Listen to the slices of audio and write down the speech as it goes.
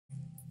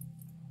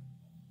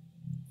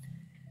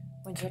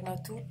Buongiorno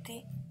a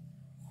tutti,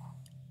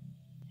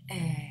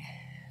 e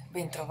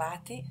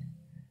bentrovati.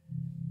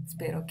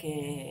 Spero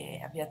che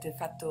abbiate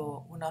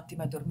fatto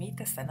un'ottima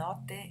dormita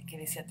stanotte, che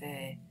vi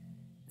siate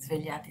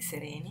svegliati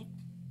sereni.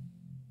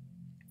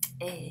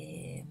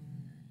 E,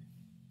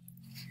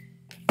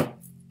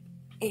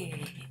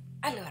 e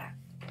allora,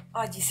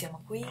 oggi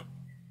siamo qui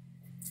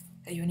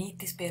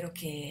riuniti, spero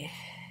che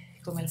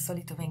come al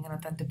solito vengano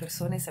tante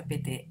persone,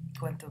 sapete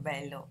quanto è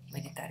bello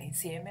meditare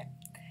insieme.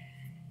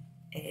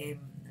 E,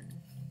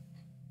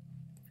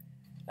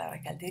 Laura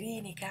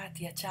Calderini,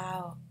 Katia,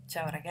 ciao,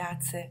 ciao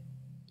ragazze.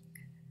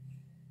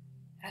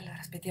 Allora,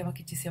 aspettiamo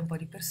che ci sia un po'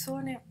 di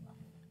persone.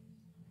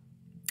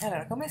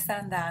 Allora, come sta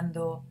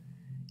andando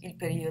il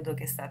periodo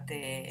che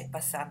state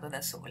passando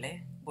da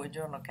sole?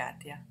 Buongiorno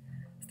Katia.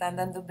 Sta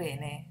andando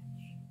bene?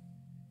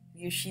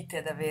 Riuscite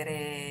ad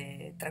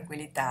avere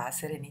tranquillità,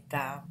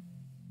 serenità?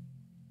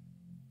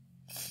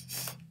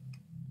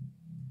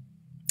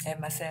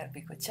 Emma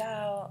Serpico,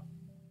 ciao.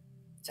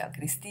 Ciao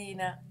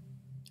Cristina.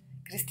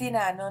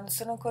 Cristina, non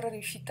sono ancora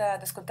riuscita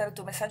ad ascoltare il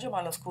tuo messaggio,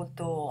 ma lo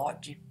ascolto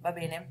oggi, va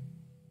bene?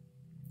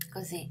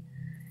 Così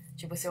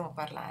ci possiamo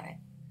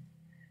parlare.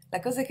 La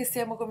cosa che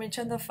stiamo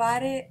cominciando a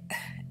fare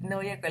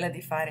noi è quella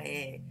di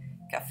fare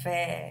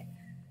caffè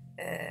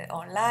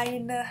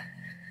online,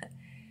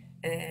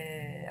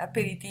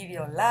 aperitivi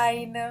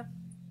online,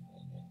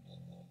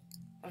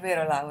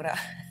 vero Laura?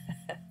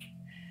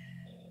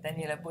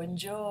 Daniela,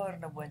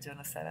 buongiorno,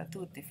 buongiorno Sara a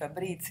tutti,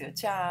 Fabrizio,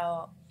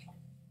 ciao,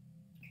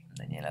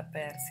 Daniela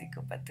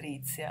Persico,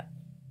 Patrizia,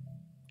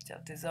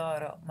 ciao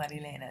tesoro,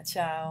 Marilena,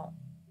 ciao,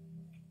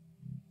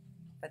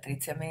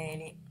 Patrizia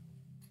Meli,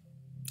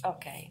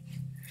 ok.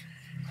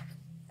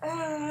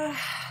 Ah,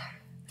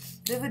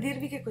 devo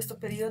dirvi che questo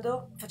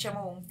periodo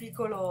facciamo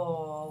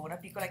una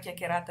piccola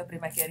chiacchierata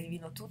prima che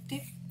arrivino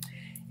tutti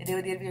e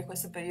devo dirvi che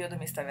questo periodo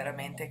mi sta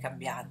veramente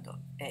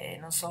cambiando.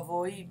 Non so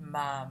voi,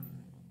 ma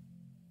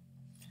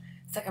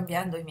sta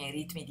cambiando i miei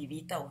ritmi di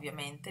vita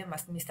ovviamente, ma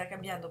mi sta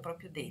cambiando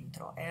proprio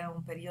dentro. È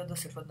un periodo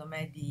secondo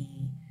me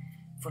di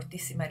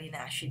fortissima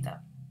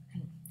rinascita,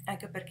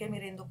 anche perché mi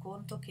rendo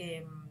conto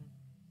che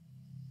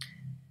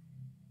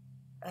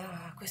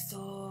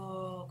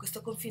questo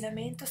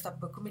confinamento sta,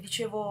 come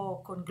dicevo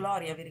con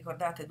Gloria, vi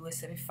ricordate 2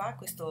 sere fa,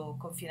 questo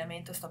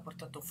confinamento sta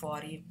portando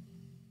fuori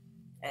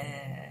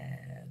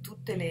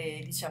tutte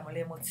le, diciamo, le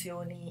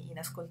emozioni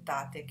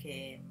inascoltate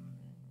che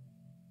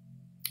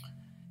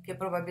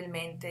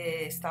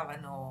probabilmente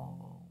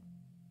stavano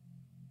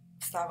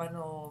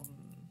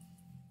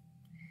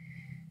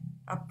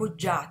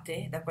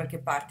appoggiate da qualche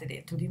parte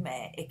dentro di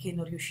me e che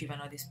non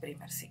riuscivano ad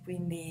esprimersi.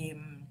 Quindi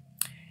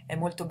è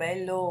molto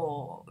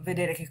bello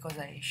vedere che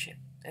cosa esce.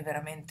 È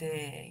veramente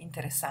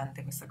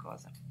interessante questa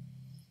cosa.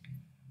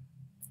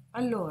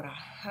 Allora,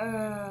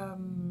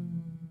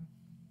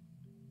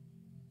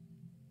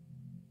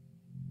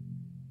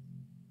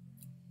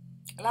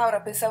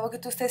 Laura, pensavo che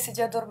tu stessi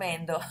già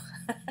dormendo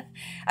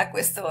a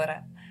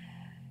quest'ora.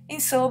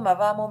 Insomma,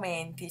 va a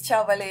momenti.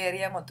 Ciao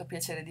Valeria, molto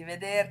piacere di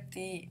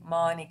vederti.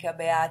 Monica,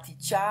 Beati,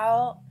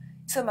 ciao.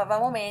 Insomma, va a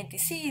momenti.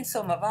 Sì,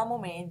 insomma, va a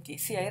momenti.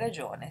 Sì, hai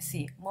ragione.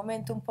 Sì, un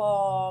momento un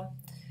po'.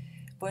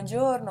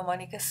 Buongiorno,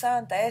 Monica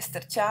Santa,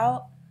 Esther,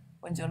 ciao.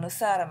 Buongiorno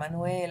Sara,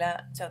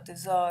 Manuela, ciao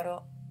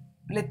tesoro.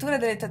 Lettura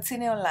delle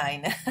tazzine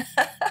online.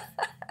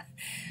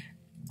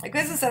 E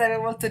questo sarebbe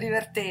molto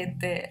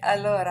divertente.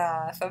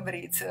 Allora,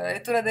 Fabrizio, la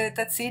lettura delle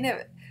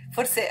tazzine,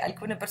 forse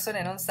alcune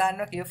persone non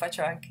sanno che io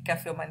faccio anche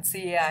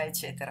caffeomanzia,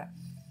 eccetera.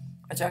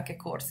 Faccio anche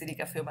corsi di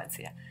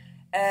caffeomanzia.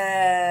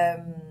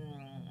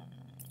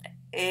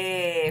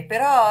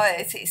 Però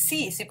sì,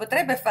 sì, si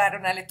potrebbe fare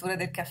una lettura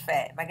del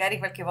caffè, magari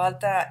qualche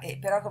volta,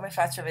 però come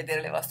faccio a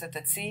vedere le vostre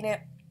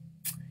tazzine?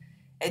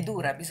 È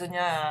dura,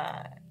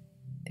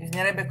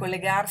 bisognerebbe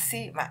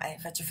collegarsi, ma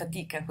faccio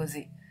fatica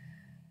così.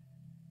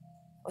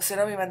 O se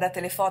no mi mandate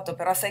le foto,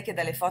 però sai che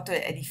dalle foto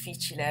è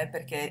difficile,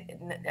 perché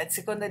a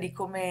seconda di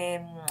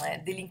come,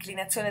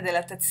 dell'inclinazione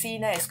della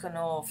tazzina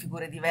escono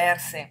figure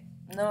diverse.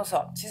 Non lo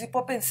so, ci si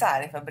può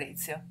pensare,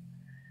 Fabrizio.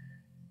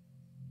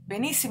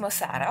 Benissimo,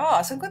 Sara.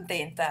 Oh, sono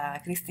contenta,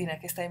 Cristina,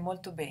 che stai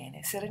molto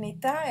bene.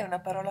 Serenità è una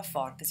parola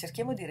forte,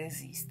 cerchiamo di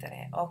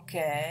resistere. Ok.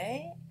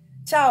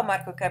 Ciao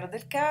Marco Carlo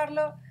del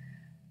Carlo.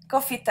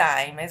 Coffee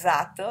time,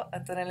 esatto.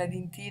 Antonella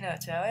Dintino,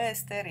 ciao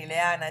Esther.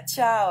 Ileana,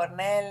 ciao.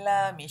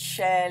 Ornella,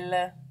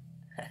 Michelle.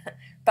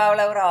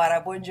 Paola Aurora,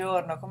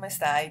 buongiorno, come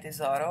stai,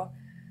 tesoro?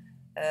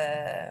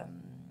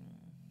 Ehm,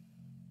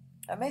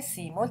 a me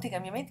sì, molti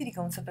cambiamenti di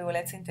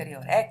consapevolezza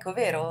interiore. Ecco,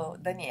 vero,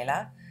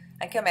 Daniela?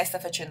 Anche a me sta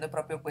facendo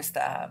proprio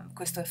questo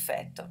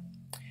effetto.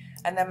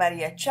 Anna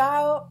Maria,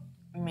 ciao.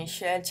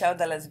 Michelle, ciao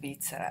dalla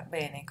Svizzera.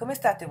 Bene, come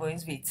state voi in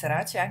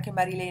Svizzera? C'è anche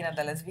Marilena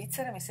dalla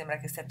Svizzera, mi sembra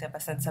che state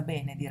abbastanza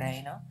bene,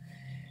 direi, no?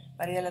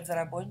 Maria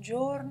Lazzara,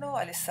 buongiorno.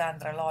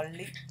 Alessandra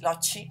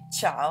Locci,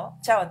 ciao.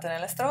 Ciao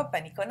Antonella Stroppa,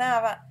 Nico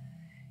Nava.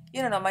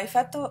 Io non ho mai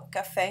fatto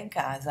caffè in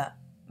casa,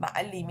 ma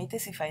al limite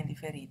si fa in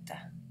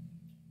differita.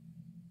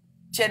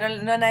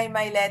 Cioè, non hai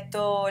mai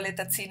letto le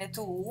tazzine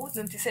tu?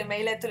 Non ti sei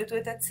mai letto le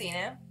tue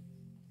tazzine?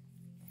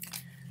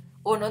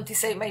 O non ti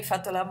sei mai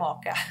fatto la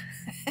moka?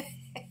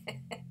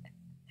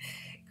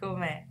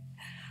 Com'è?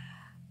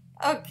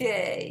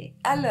 Ok,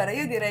 allora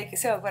io direi che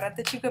siamo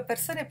 45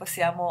 persone,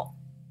 possiamo...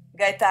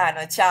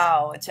 Gaetano,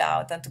 ciao,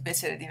 ciao, tanto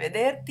piacere di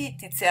vederti.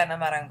 Tiziana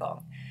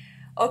Marangon.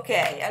 Ok,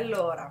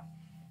 allora,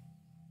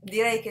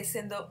 direi che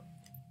essendo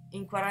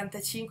in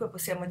 45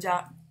 possiamo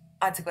già,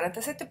 anzi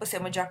 47,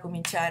 possiamo già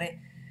cominciare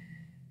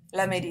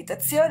la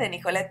meditazione.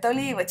 Nicoletta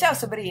Olivo, ciao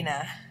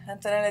Sabrina.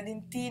 Antonella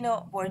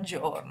Dintino,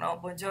 buongiorno,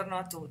 buongiorno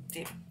a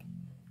tutti.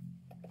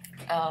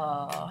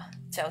 Oh,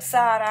 ciao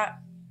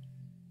Sara.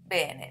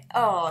 Bene,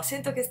 oh,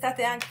 sento che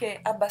state anche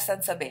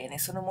abbastanza bene,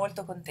 sono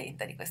molto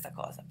contenta di questa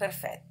cosa,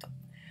 perfetto.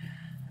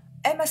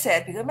 Emma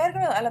Serpico,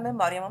 emergono alla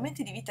memoria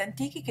momenti di vita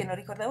antichi che non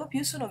ricordavo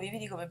più, sono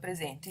vividi come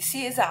presenti.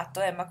 Sì,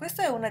 esatto, Emma,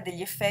 questo è uno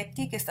degli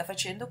effetti che sta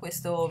facendo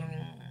questo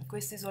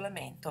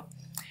isolamento.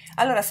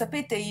 Allora,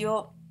 sapete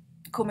io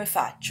come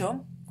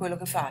faccio? Quello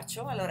che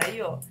faccio? Allora,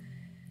 io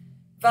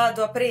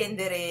vado a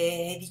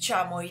prendere,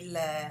 diciamo,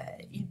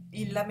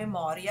 la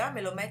memoria,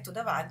 me lo metto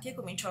davanti e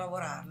comincio a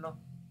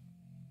lavorarlo.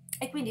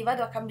 E quindi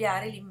vado a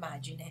cambiare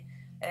l'immagine.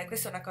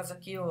 Questa è una cosa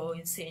che io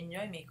insegno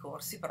ai miei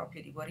corsi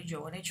proprio di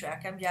guarigione, cioè a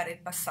cambiare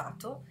il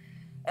passato.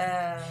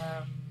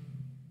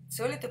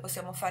 Se volete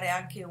possiamo fare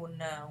anche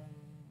una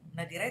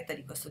diretta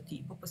di questo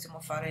tipo, possiamo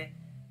fare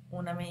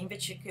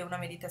invece che una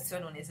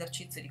meditazione, un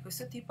esercizio di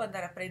questo tipo,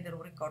 andare a prendere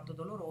un ricordo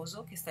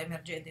doloroso che sta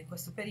emergendo in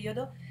questo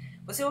periodo.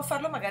 Possiamo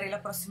farlo magari la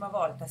prossima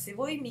volta. Se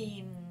voi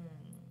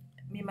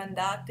mi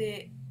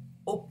mandate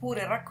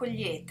oppure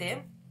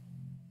raccogliete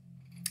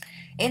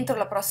entro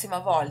la prossima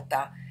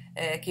volta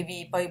che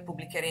vi poi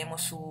pubblicheremo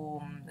su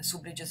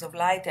Bridges of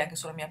Light e anche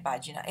sulla mia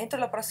pagina, entro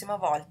la prossima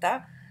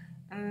volta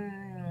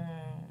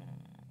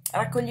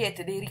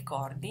raccogliete dei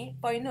ricordi,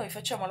 poi noi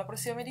facciamo la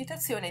prossima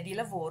meditazione di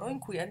lavoro in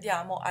cui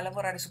andiamo a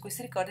lavorare su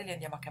questi ricordi e li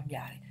andiamo a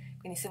cambiare.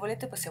 Quindi se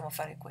volete possiamo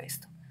fare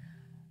questo.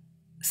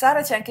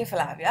 Sara, c'è anche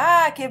Flavio.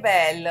 Ah, che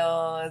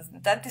bello!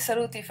 Tanti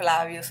saluti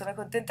Flavio, sono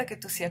contenta che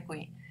tu sia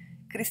qui.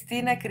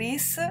 Cristina,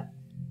 Chris,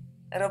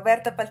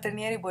 Roberta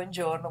Paltrinieri,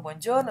 buongiorno,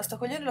 buongiorno. Sto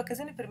cogliendo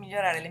l'occasione per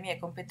migliorare le mie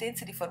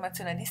competenze di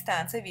formazione a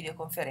distanza e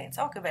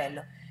videoconferenza. Oh, che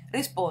bello.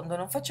 Rispondo,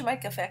 non faccio mai il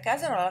caffè a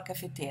casa, non ho la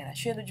caffettiera.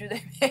 Scendo giù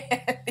dai miei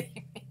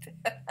limiti.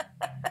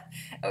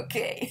 Ok.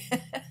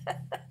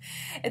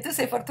 E tu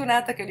sei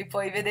fortunata che li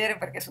puoi vedere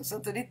perché sono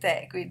sotto di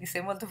te, quindi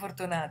sei molto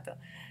fortunato.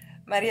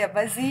 Maria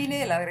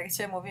Basile, Laura, che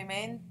c'è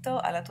movimento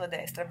alla tua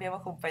destra, abbiamo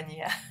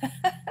compagnia.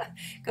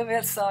 Come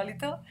al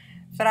solito,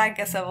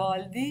 Franca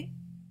Savoldi,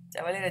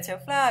 ciao Valeria, ciao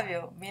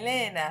Flavio,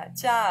 Milena,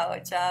 ciao,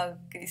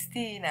 ciao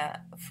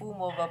Cristina,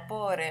 Fumo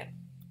Vapore,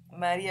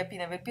 Maria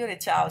Pina Verpiore,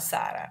 ciao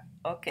Sara.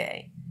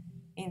 Ok,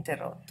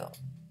 interrotto.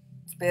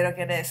 Spero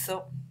che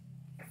adesso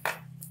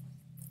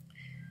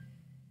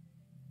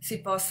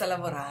si possa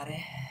lavorare.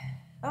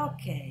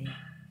 Ok,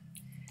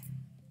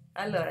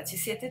 allora ci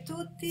siete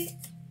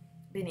tutti?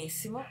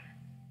 Benissimo.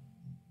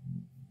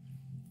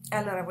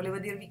 Allora, volevo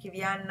dirvi che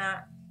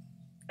Vianna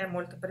è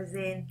molto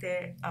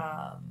presente,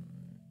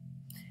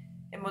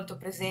 è molto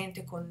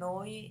presente con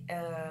noi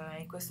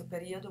in questo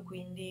periodo,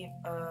 quindi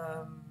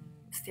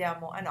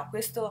stiamo... Ah no,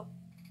 questo...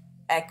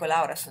 Ecco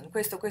Laura,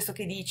 questo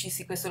che dici,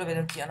 sì, questo lo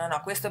vedo anch'io. No,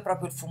 no, questo è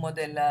proprio il fumo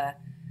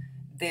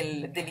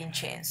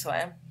dell'incenso,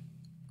 eh?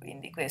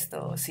 Quindi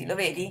questo, sì, lo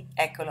vedi?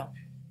 Eccolo.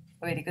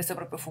 Lo vedi, questo è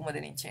proprio il fumo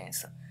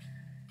dell'incenso.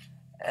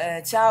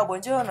 Ciao,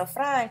 buongiorno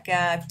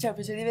Franca, ciao,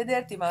 piacere di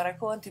vederti, Maura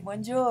Conti,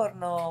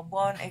 buongiorno,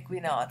 buon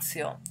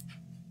equinozio.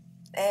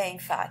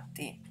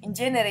 Infatti, in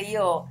genere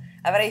io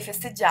avrei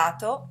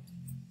festeggiato,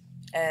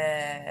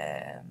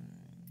 eh,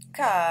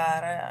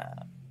 cara,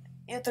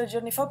 io 3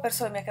 giorni fa ho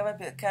perso la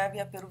mia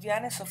cavia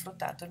peruviana e soffro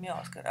tanto il mio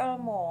Oscar.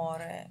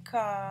 Amore,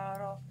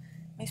 caro,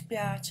 mi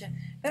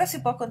spiace. Però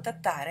si può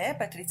contattare,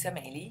 Patrizia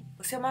Meli?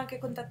 Possiamo anche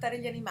contattare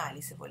gli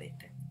animali se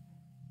volete.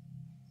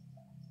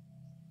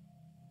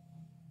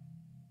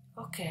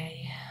 Ok,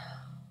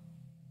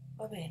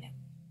 va bene.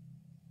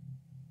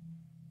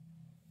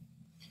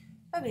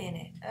 Va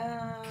bene,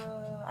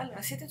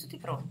 allora siete tutti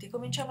pronti?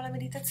 Cominciamo la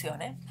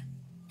meditazione?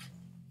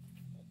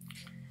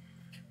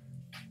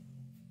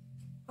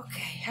 Ok,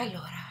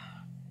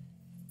 allora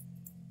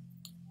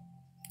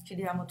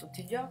chiudiamo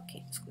tutti gli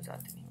occhi.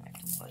 Scusatemi, mi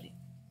metto un po' di...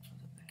 non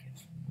so perché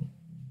mi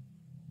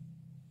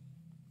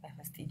dà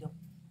fastidio.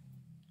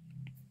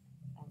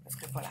 Un po'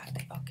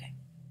 screpolate, ok.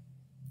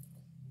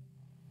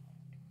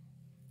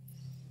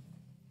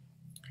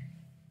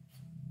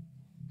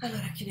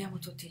 Allora chiudiamo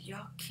tutti gli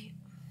occhi.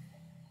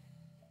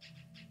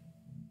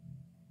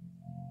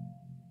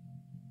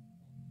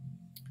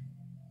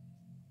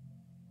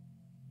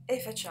 E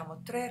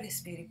facciamo 3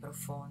 respiri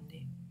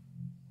profondi.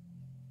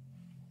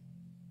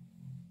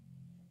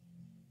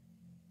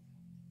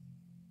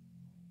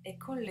 E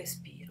con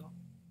l'espiro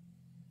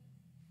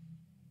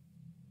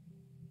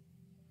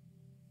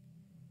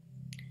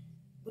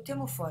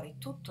buttiamo fuori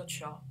tutto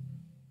ciò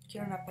che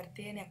non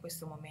appartiene a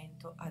questo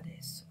momento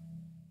adesso,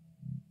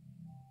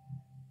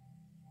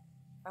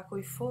 a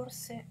cui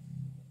forse,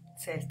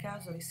 se è il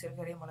caso,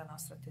 riserveremo la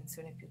nostra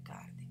attenzione più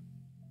tardi.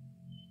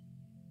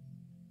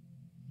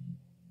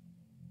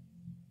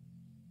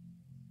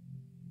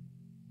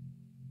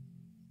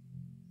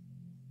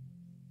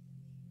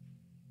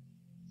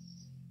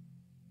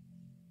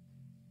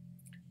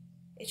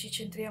 ci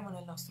centriamo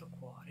nel nostro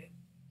cuore.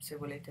 Se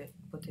volete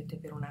potete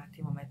per un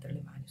attimo mettere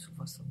le mani sul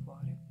vostro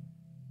cuore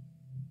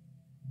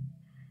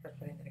per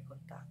prendere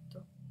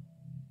contatto.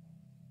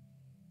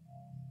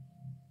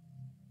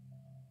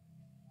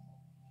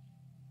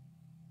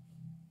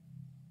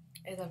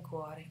 E dal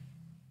cuore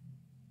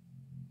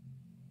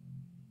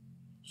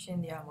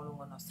scendiamo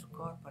lungo il nostro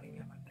corpo,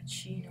 arriviamo al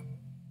bacino,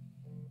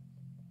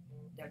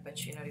 dal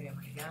bacino arriviamo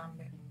alle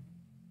gambe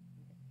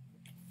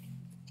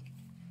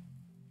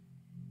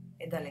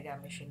e dalle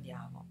gambe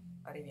scendiamo,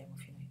 arriviamo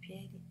fino ai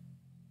piedi.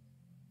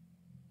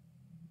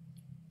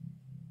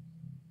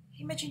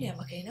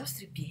 Immaginiamo che ai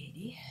nostri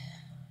piedi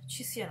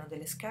ci siano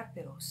delle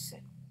scarpe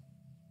rosse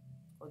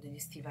o degli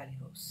stivali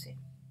rossi,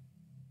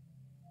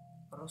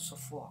 rosso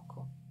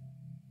fuoco,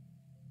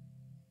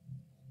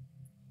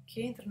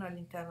 che entrano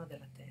all'interno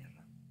della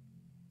terra.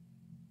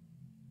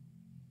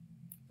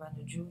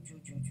 Vanno giù,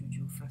 giù, giù, giù,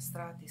 giù, fra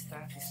strati,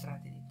 strati,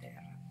 strati di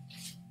terra.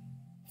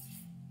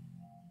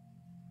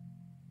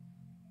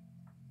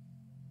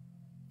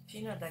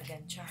 Fino ad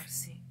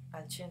agganciarsi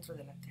al centro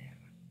della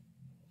terra.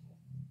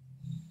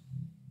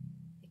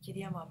 E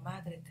chiediamo a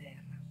Madre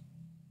Terra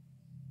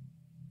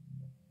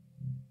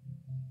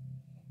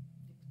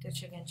di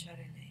poterci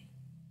agganciare a lei,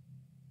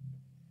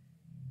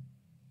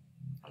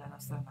 alla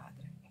nostra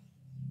madre.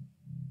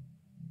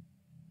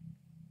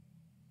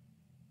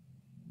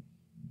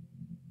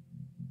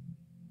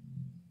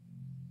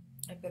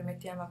 E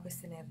permettiamo a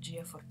questa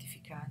energia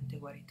fortificante,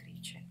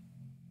 guaritrice,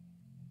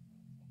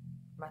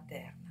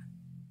 materna,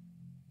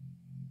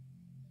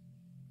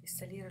 di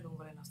salire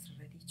lungo le nostre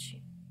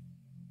radici,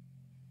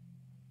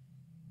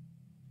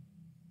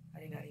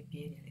 arrivare ai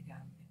piedi e alle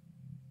gambe,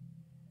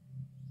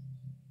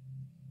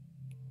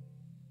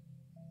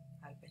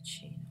 al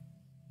bacino,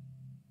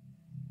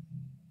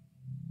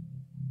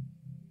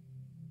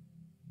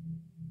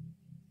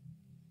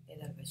 e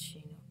dal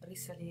bacino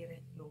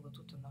risalire lungo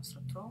tutto il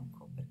nostro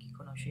tronco, per chi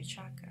conosce i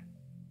chakra,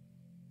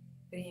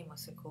 primo,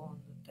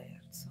 secondo,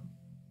 terzo,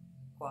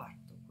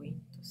 quarto,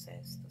 quinto,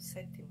 sesto,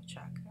 settimo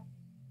chakra,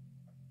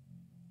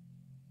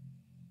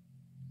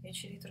 e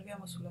ci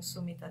ritroviamo sulla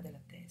sommità della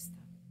testa.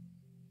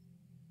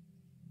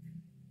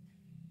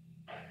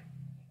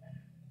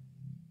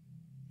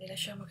 E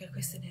lasciamo che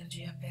questa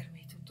energia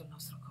permei tutto il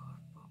nostro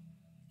corpo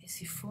e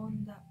si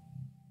fonda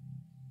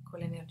con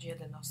l'energia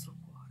del nostro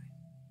cuore.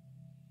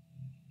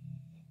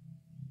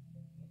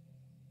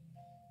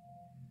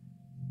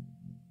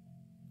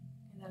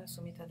 E dalla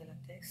sommità della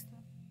testa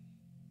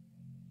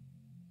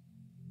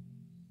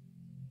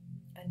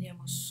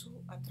andiamo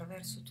su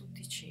attraverso tutti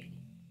i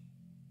cieli,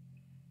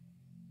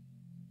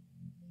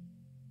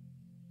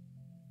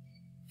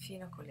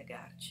 fino a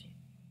collegarci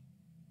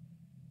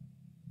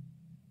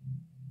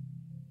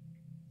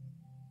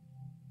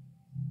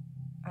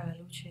alla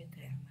luce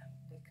eterna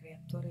del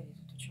Creatore di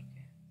tutto ciò che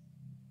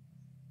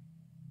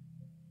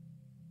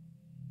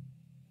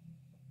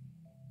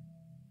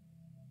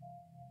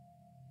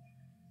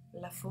è.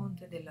 La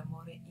fonte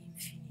dell'amore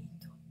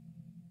infinito.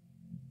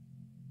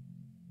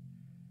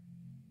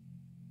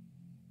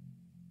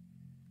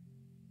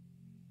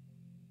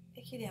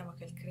 E chiediamo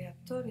che il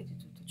Creatore di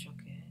tutto ciò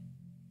che è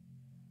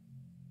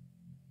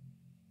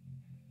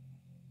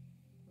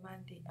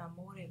mandi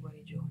amore e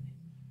guarigione,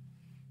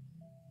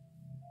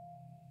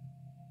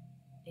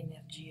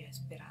 energia e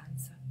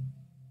speranza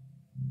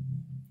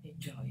e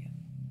gioia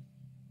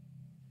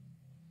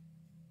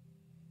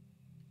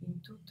in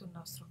tutto il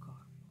nostro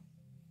corpo.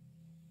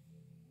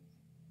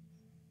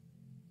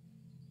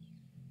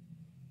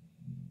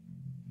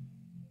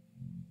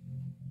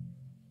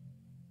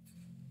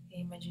 E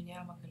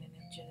immaginiamo che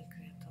l'energia del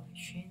Creatore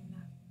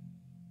scenda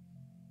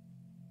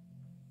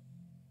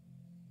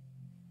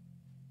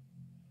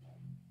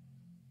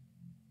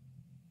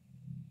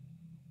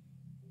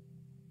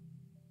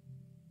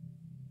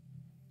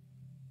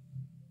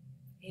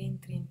e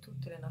entri in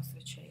tutte le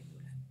nostre cellule.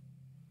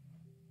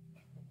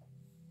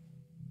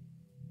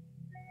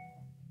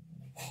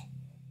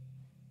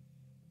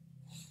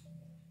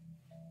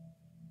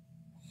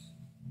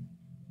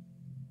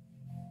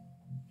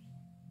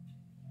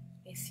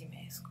 E si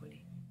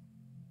mescoli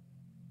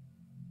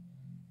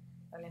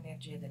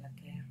all'energia della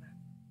terra,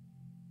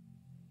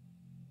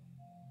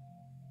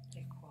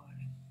 del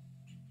cuore,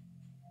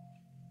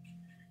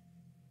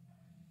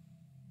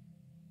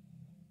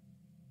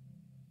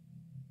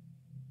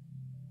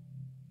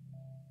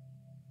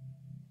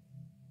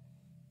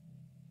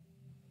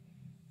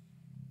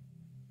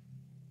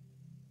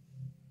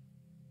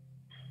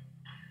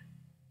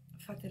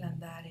 fatela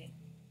andare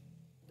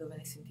dove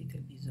ne sentite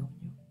il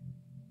bisogno.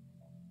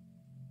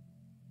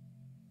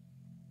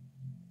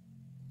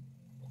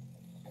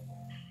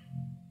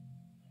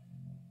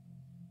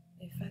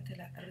 E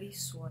fatela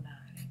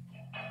risuonare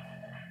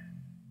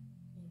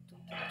in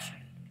tutte le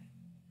cellule.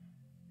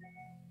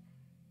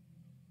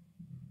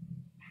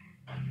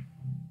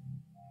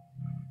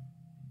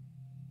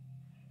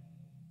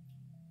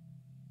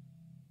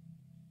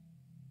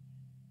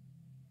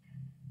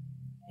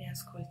 E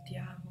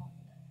ascoltiamo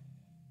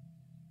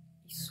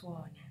i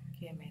suoni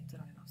che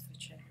emettono le nostre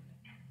cellule.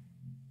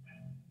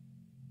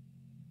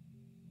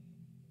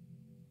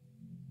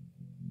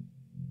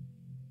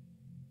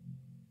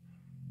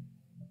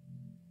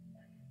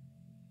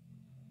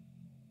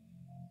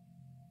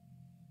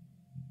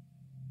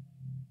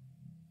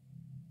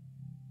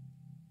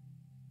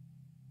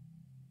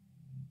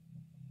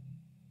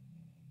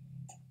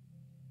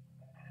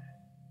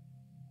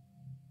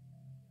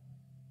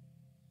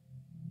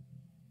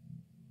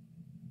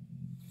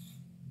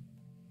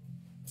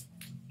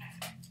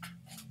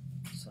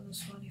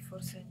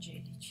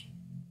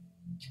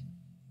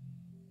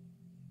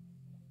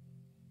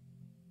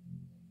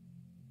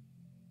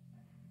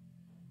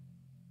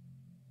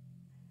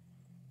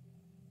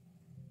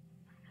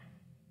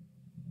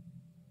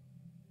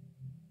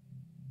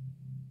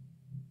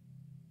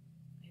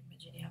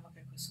 Immaginiamo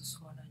che questo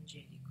suono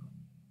angelico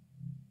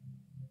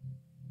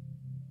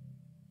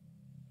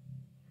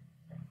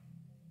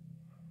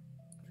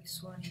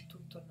risuoni in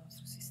tutto il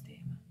nostro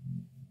sistema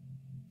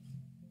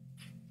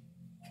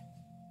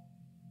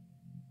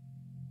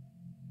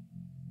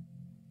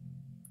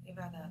e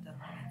vada ad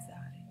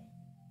armonizzare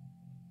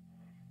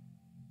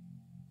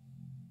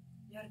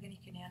gli organi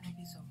che ne hanno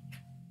bisogno.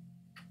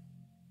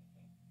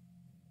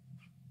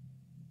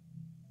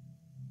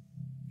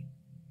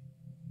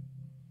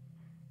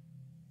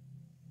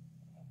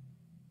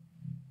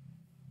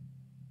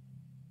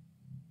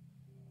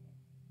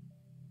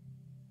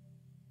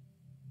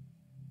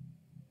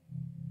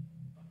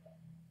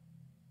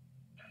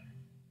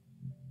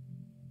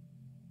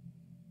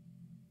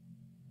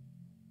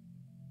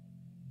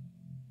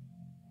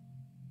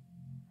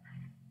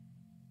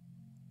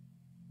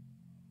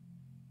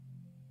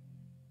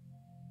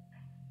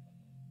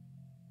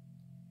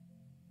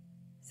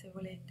 Se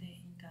volete,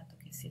 intanto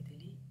che siete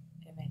lì,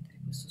 emettere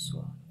questo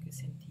suono che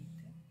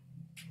sentite,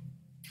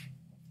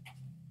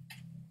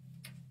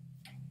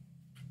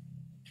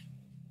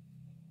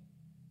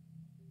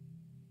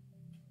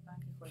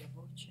 anche con la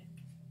voce,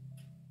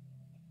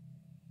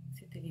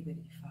 siete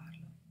liberi di farlo.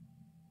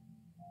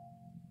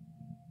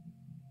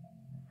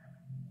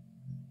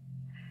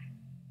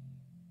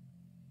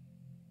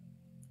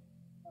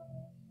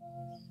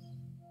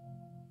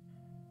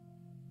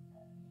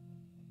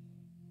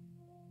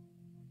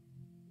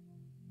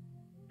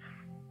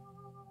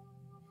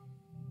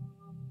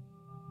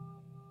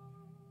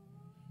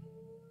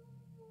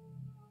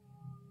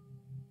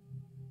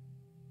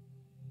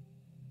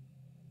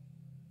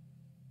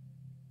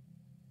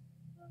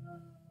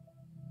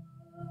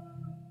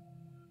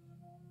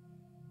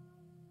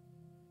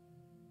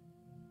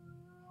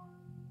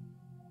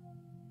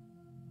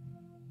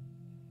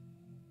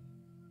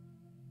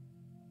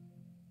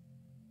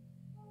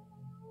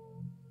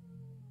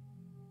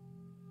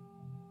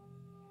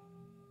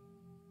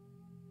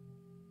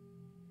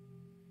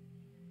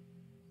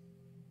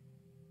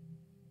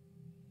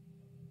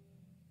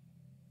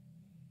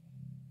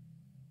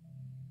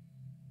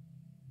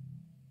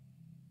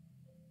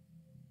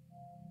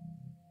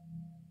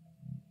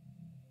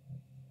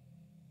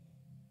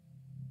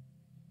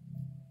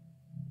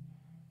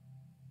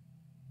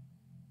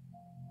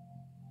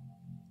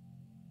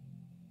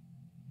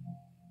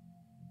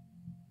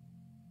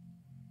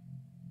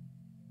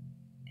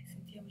 E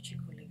sentiamoci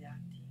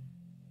collegati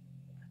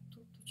a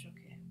tutto ciò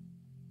che è,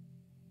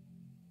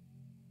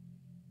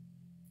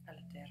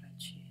 alla terra, al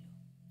cielo,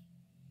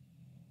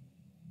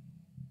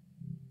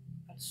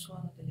 al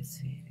suono delle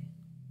sfere,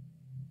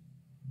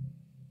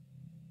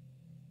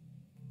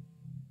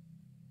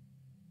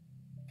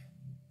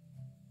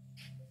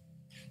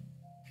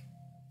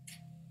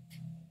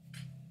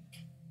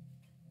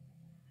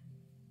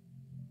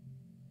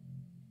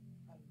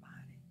 al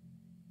mare,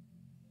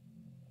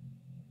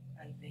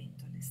 al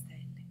vento, alle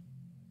stelle.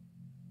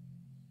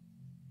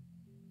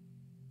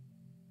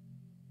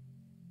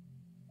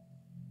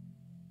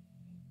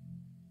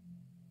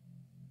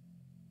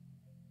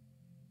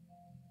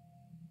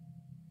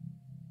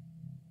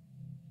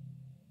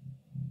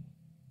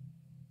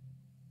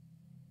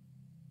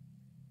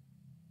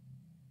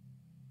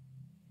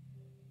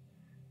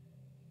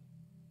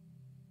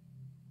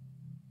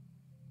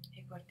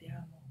 E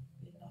guardiamo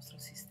il nostro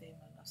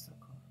sistema, il nostro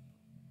corpo,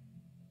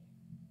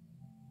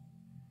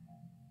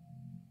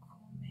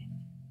 come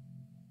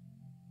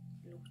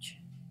luce.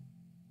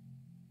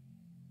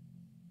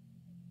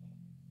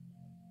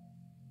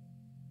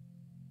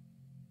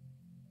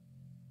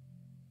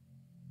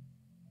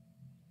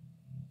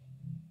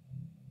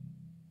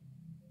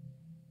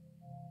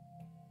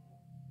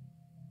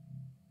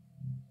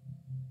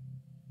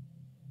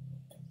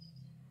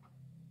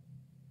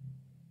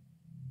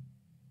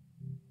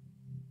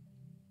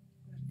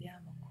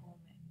 Guardiamo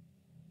come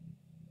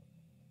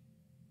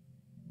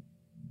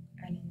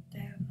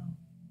all'interno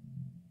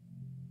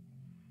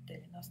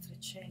delle nostre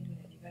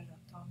cellule a livello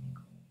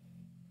atomico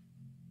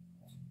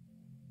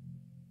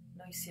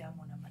noi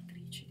siamo una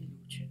matrice di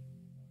luce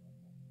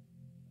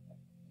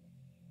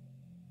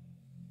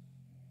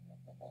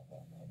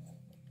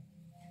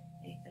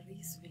e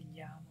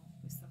risvegliamo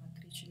questa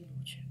matrice di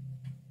luce.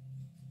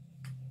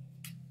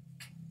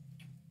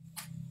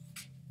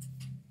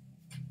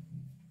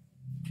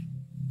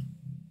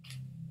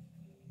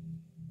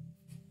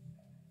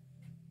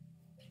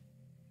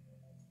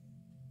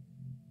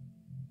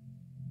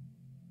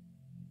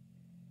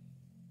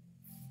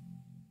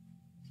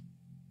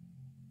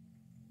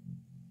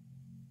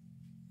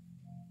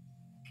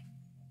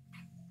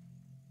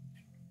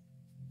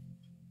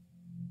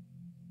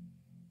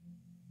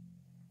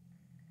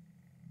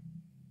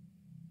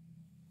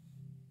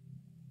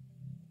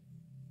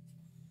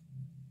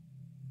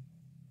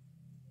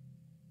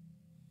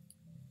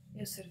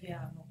 E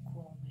osserviamo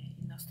come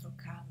il nostro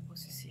campo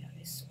si sia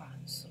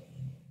espanso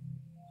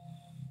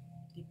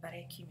di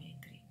parecchi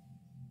metri.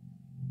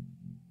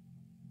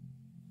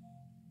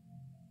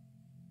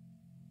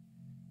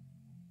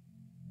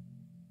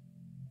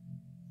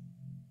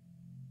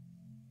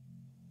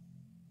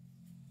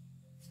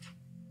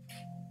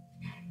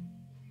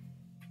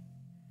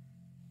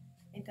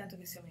 intanto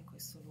che siamo in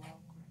questo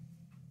luogo,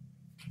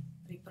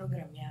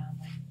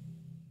 riprogrammiamo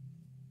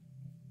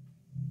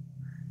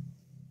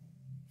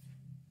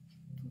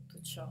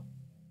tutto ciò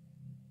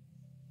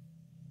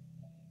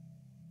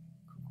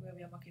con cui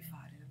abbiamo a che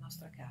fare, la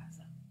nostra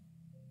casa.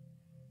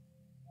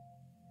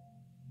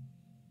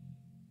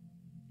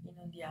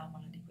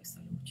 Inondiamola di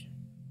questa luce.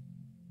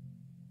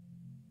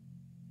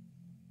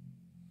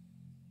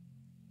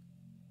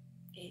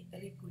 E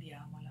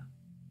ripuliamola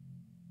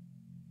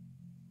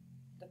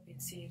da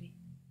pensieri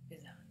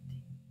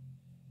pesanti.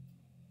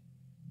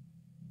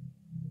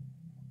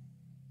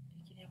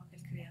 E chiediamo che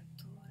il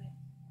Creatore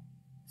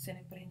se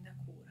ne prenda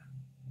cura,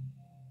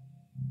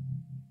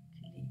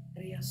 che li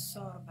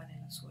riassorba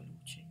nella sua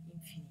luce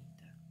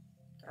infinita,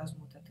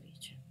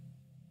 trasmutatrice,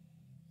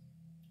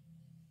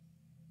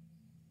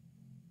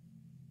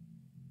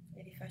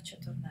 e li faccia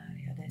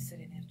tornare ad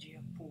essere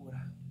energia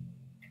pura.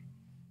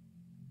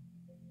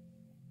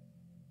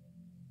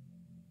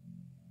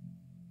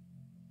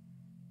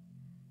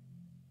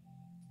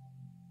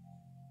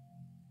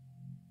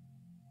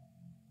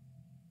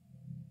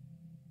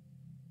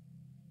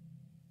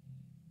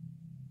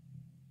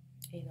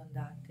 E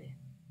inondate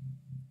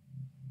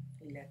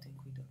il letto in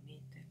cui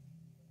dormite,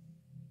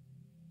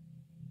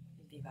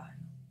 il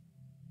divano,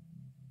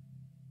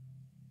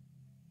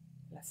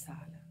 la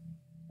sala,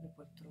 le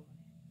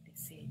poltrone, le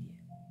sedie,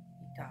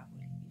 i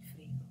tavoli, il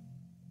frigo.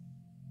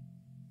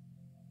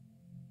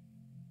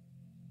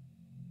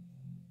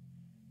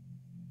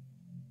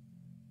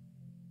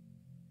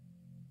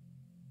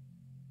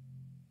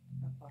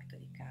 La porta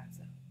di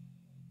casa,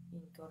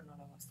 intorno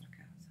alla vostra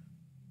casa.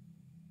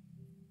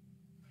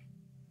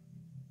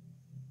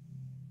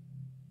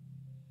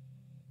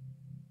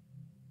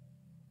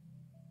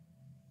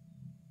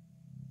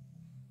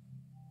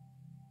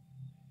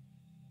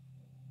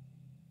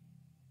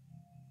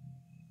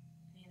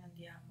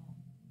 Inondiamo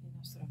il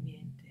nostro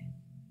ambiente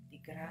di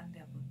grande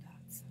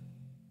abbondanza.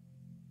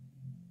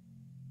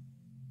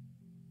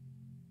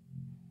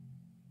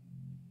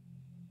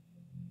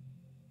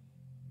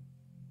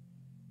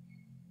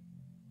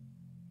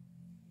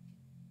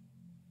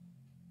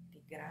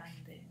 Di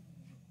grande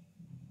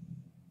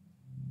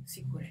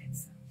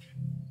sicurezza.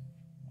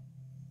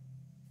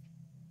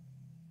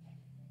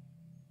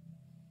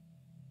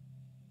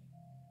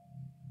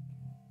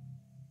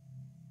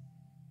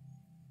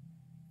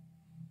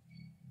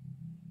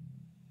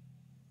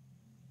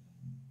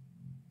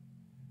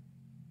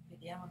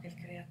 Vediamo che il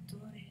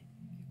Creatore,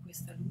 che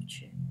questa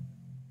luce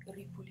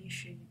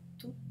ripulisce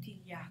tutti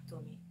gli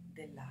atomi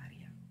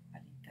dell'aria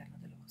all'interno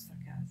della vostra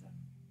casa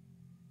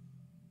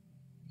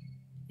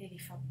e li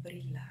fa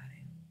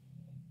brillare.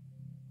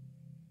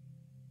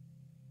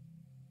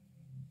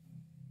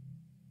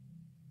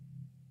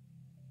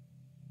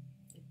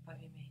 Il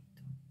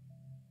pavimento.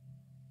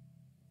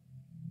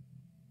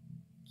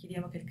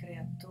 Chiediamo che il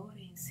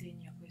Creatore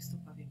insegni a questo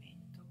pavimento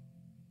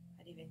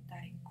a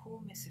diventare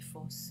come se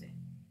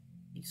fosse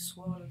il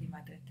suolo di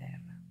madre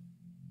terra,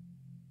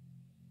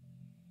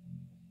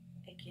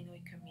 e che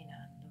noi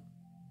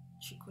camminando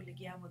ci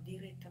colleghiamo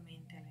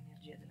direttamente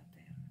all'energia della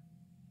terra.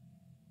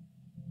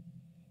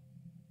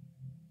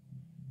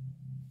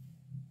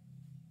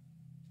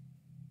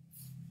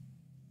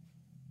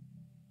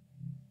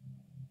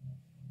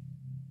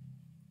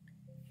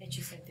 E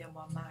ci sentiamo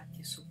amati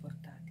e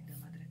supportati da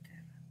madre terra.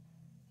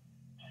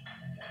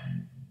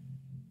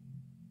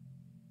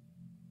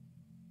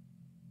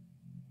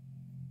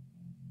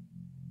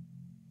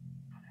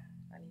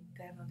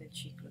 All'interno del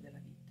ciclo della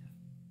vita,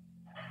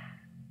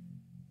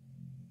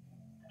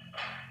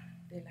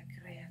 della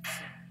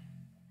creazione.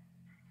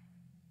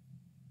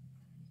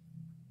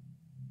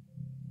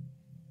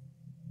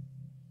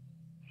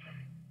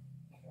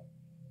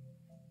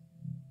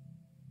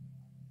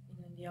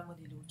 Inondiamo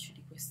di luce,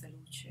 di questa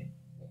luce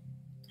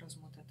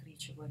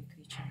trasmutatrice,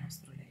 guaritrice, il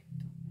nostro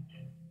letto.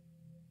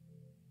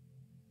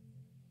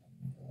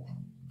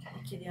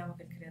 E chiediamo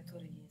che il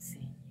Creatore gli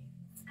insegni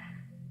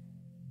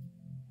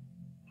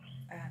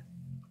a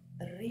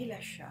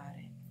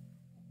rilasciare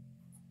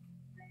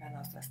la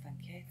nostra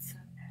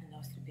stanchezza, i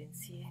nostri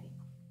pensieri,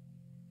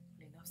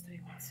 le nostre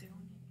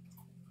emozioni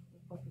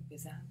un po' più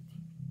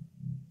pesanti,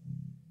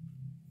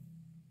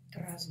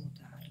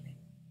 trasmutarle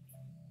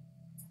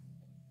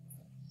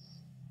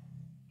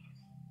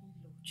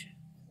in luce.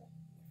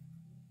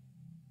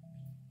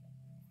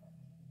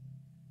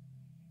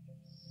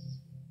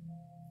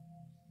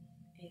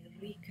 E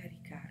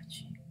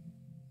ricaricarci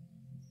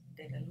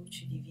della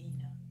luce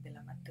divina,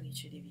 della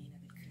matrice divina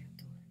del Creatore.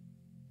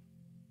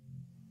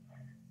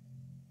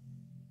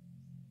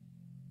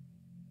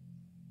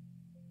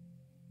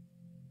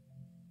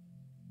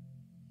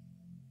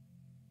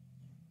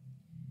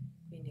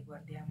 Quindi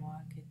guardiamo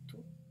anche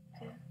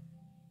tutte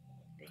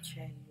le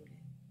cellule,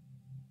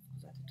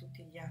 scusate,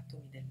 tutti gli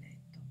atomi del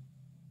letto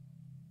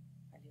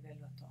a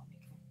livello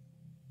atomico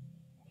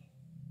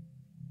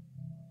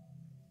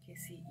che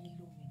si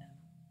illuminano.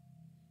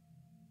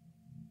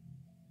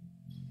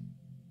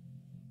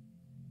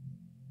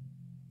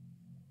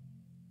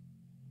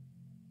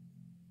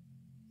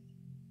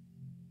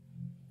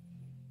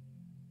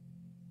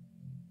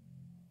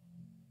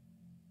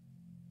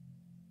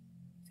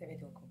 Se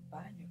avete un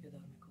compagno che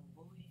dorme con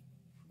voi,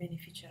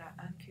 beneficerà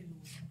anche lui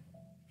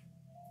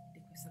di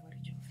questa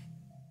guarigione.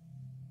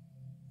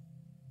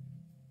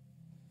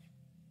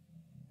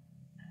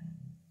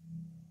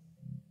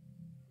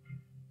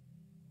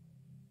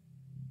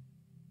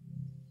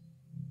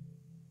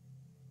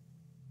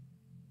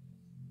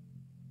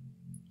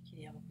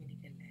 Chiediamo quindi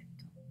che il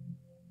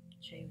letto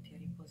ci aiuti a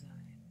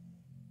riposare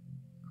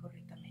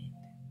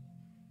correttamente.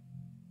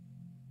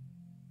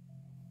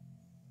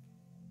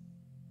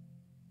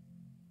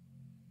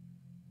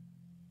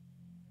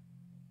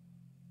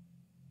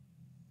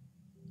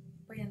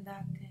 Poi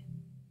andate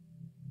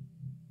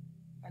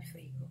al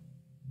frigo,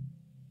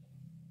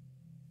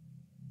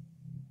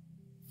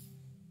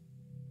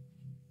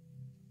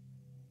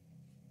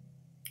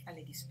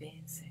 alle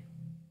dispense,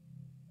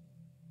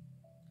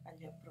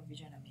 agli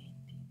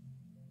approvvigionamenti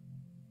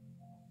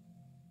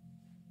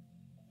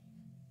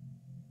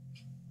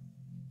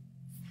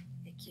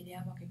e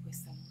chiediamo che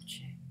questa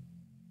luce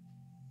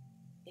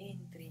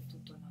entri in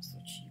tutto il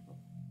nostro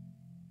cibo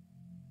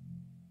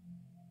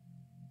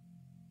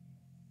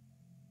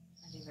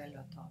a livello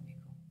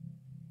atomico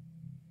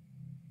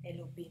e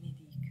lo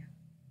benedica,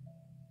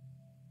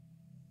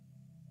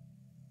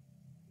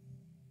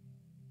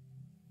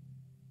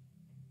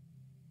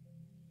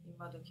 in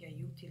modo che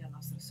aiuti la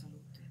nostra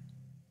salute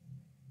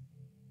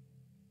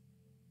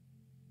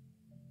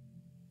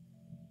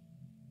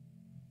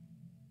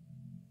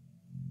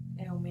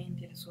e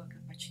aumenti la sua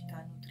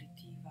capacità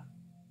nutritiva,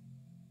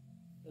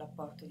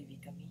 l'apporto di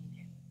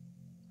vitamine,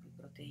 di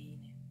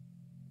proteine,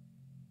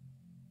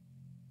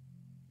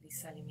 di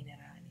sali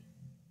minerali.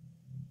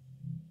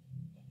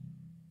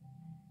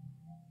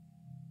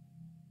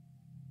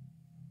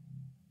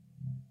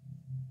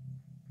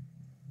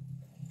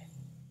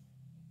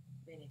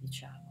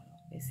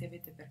 Benediciamolo. E se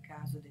avete per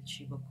caso del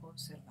cibo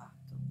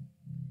conservato,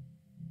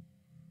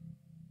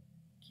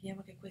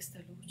 chiediamo che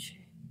questa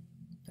luce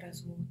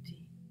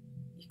trasmuti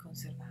i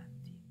conservanti.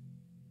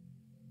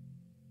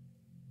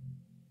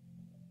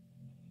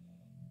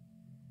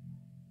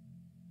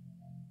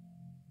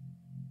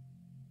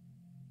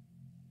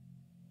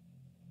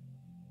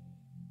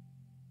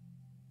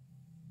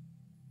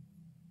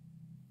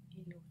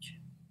 In luce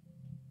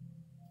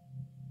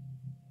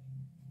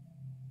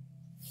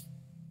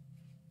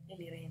e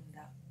li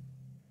renda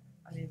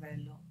a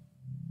livello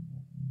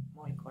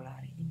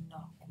molecolare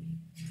innocui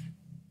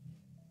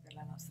per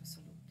la nostra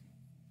salute.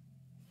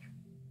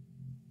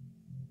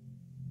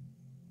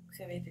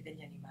 Se avete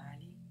degli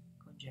animali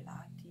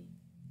congelati,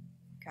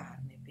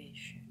 carne,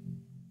 pesce,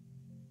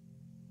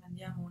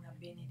 mandiamo una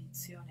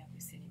benedizione a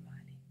questi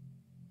animali,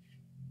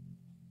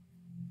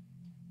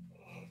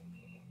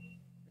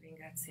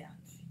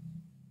 ringraziandoli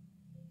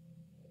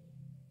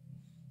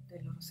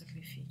del loro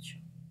sacrificio,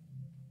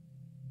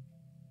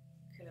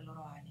 che la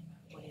loro anima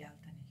voli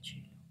alta nel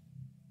cielo.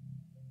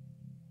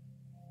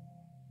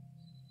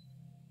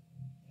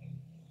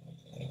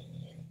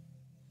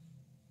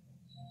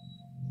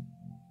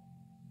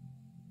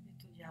 E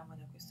togliamo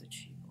da questo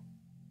cibo,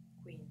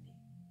 quindi,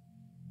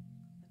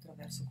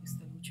 attraverso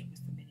questa luce,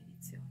 questa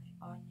benedizione,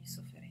 ogni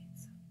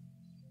sofferenza.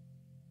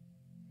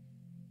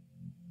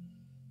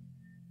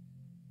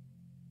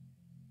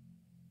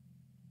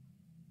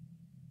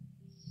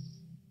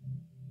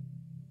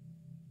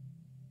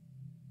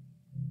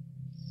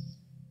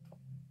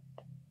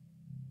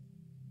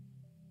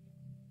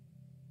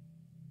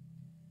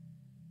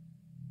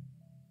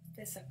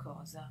 Stessa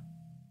cosa,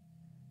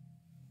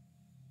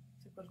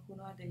 se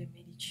qualcuno ha delle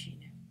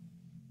medicine,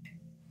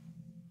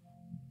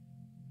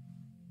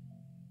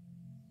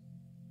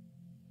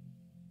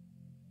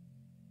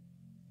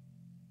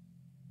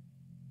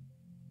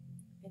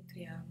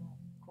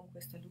 entriamo con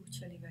questa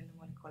luce a livello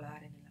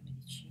molecolare nella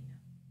medicina,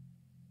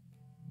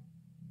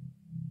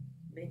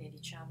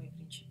 benediciamo i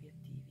principi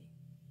attivi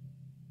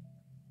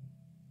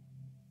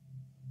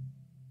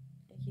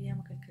e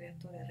chiediamo che il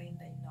Creatore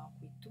renda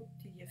innocui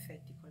tutti gli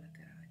effetti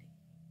collaterali.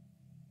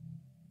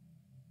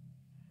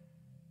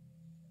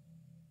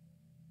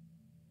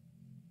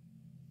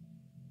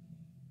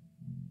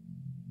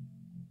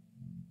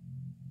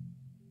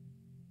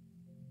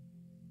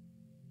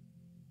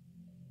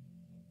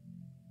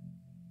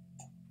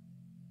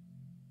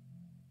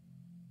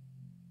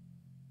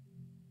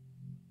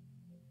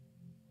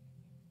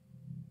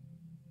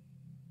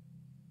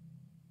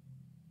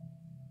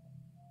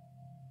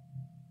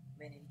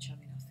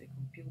 Benediciamo i nostri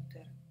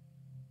computer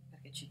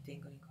perché ci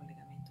tengono in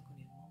collegamento con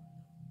il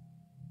mondo.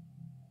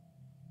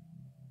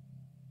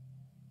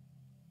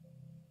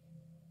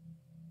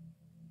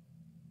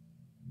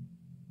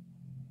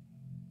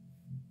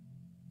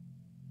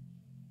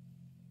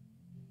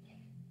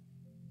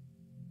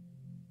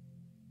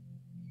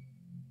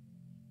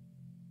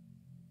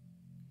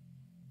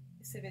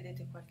 E se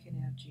vedete qualche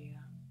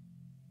energia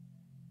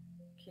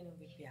che non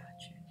vi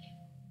piace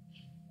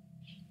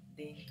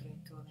dentro,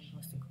 intorno ai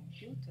vostri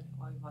computer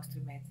o ai vostri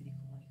mezzi di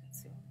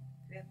comunicazione,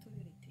 il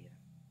Creatore ritira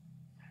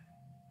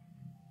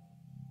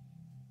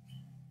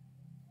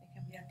e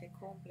cambiate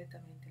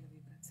completamente la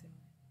vibrazione.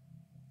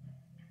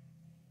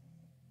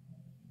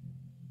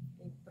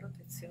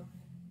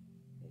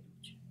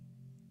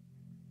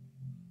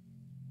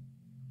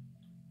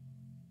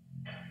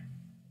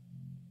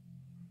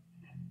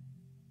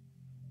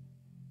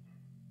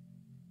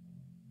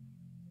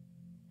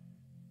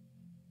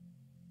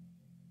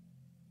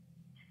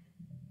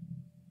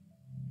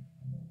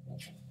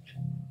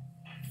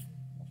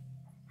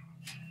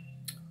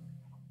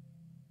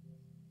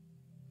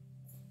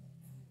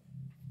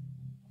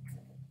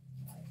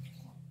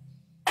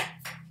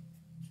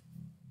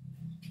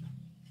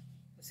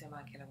 possiamo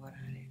anche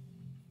lavorare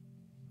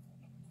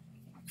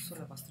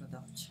sulla vostra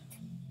doccia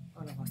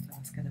o la vostra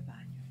vasca da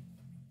bagno,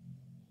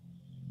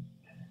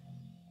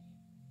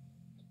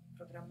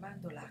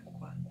 programmando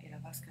l'acqua e la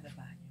vasca da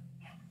bagno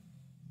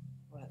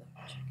o la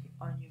doccia, che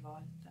ogni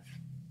volta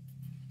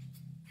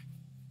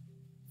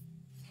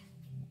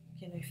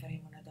che noi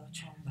faremo una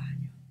doccia o un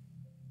bagno,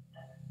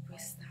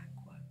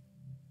 quest'acqua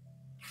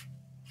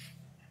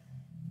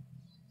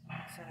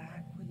sarà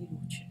acqua di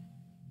luce,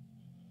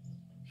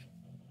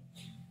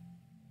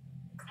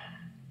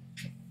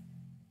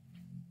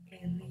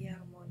 che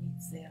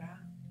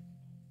riarmonizzerà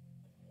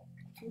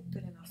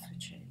tutte le nostre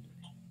cellule.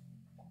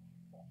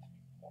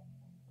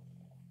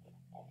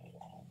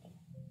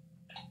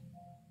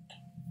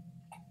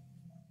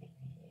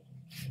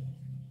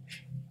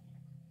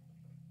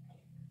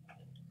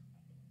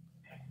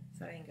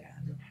 Sarà in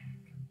grado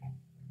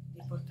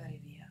di portare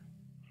via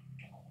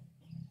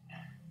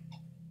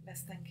la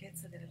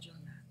stanchezza della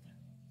giornata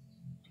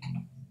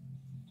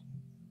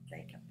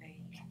dai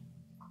capelli,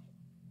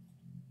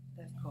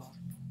 dal corpo,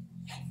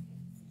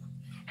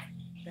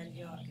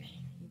 dagli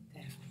organi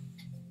interni.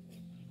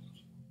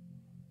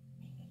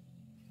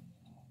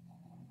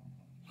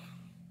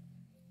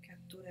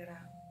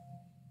 Catturerà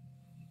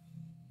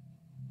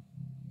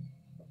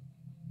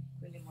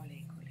quelle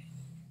molecole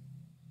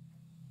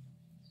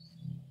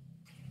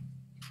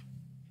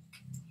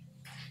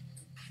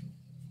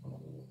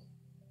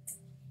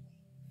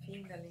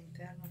fin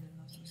dall'interno del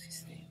nostro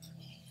sistema,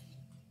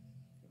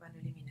 che vanno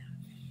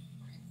eliminate,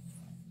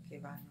 che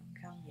vanno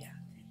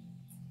cambiate.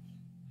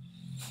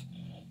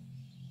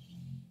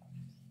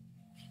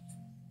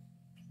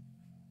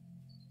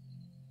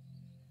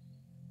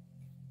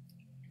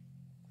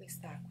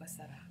 Quest'acqua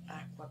sarà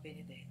acqua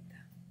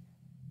benedetta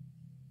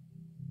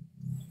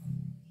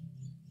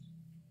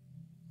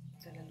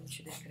dalla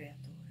luce del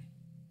Creatore.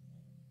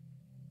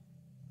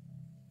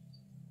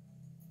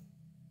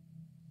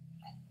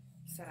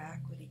 Sarà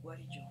acqua di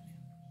guarigione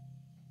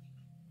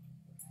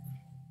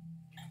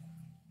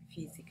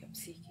fisica,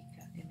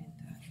 psichica e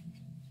mentale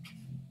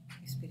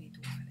e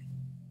spirituale.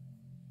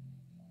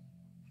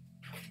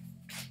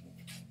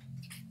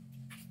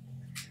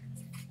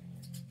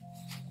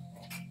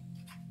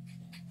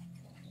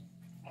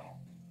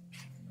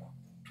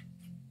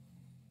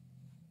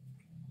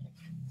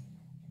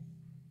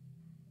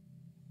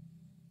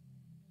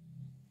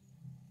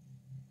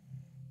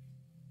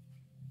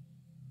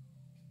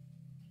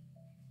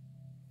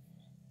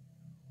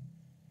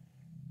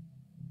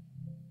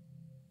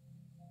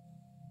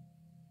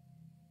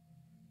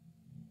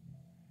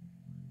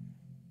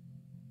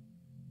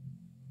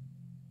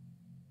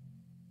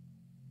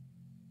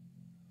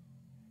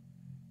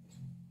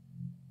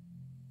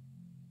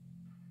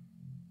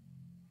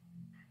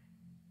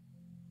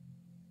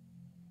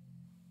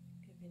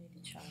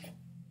 Benediciamo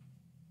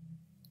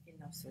il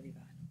nostro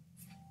divano,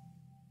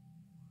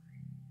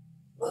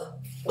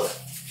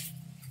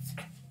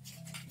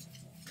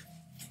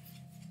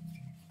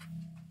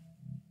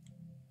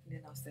 le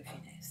nostre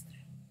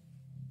finestre,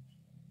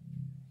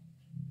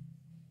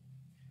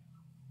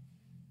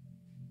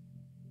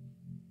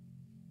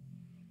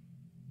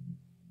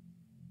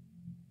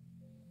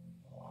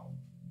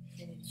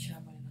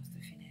 benediciamo le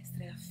nostre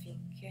finestre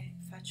affinché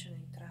facciano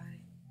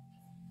entrare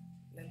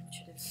la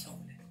luce del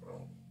sole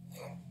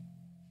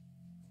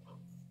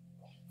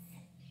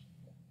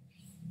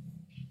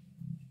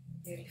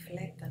e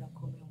riflettano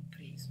come un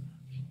prisma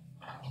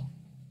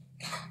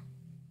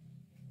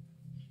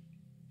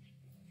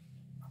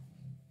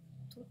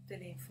tutte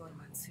le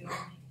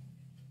informazioni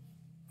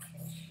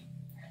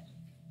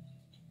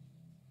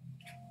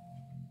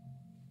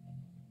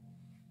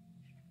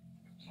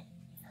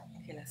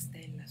che la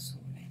stella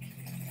Sole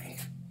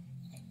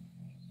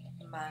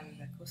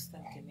manda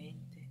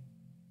costantemente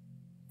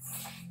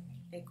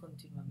e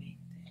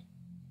continuamente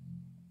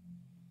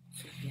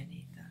sul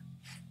pianeta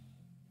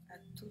a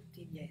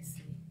tutti gli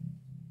esseri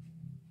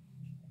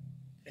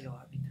che lo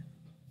abitano.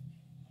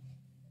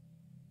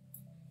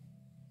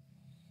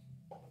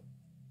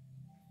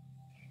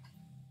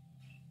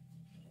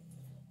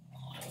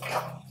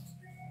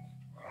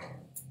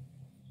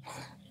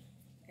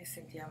 E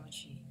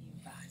sentiamoci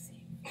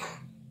invasi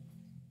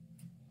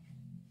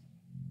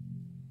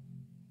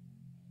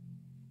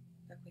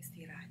da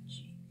questi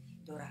raggi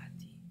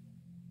dorati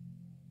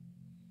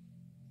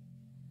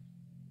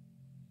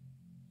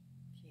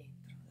che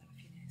entrano dalla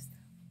finestra.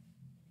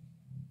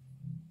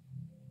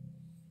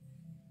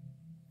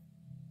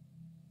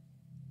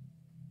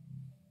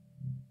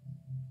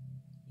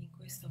 In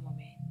questo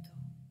momento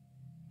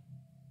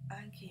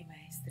anche i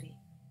maestri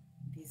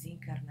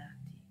disincarnati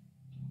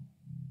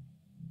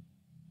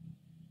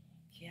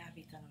che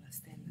abitano la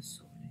stella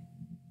Sole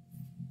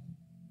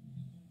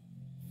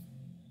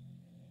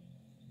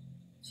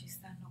ci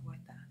stanno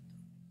guardando.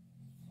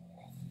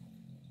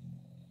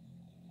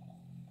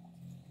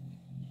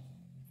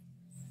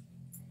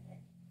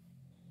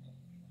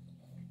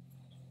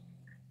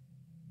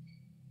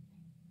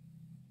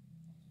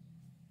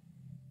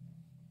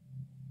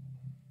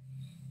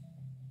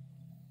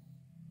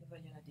 E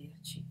vogliono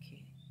dirci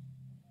che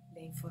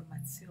le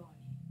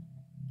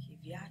informazioni che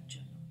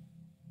viaggiano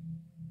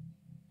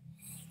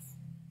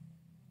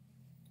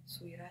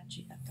sui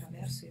raggi,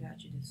 attraverso i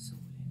raggi del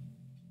sole,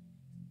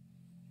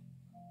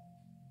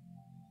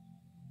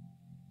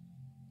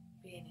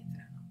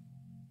 penetrano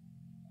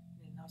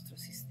nel nostro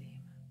sistema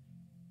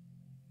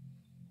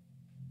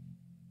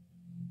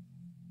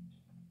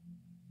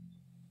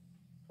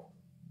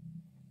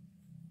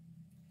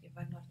e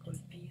vanno a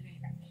colpire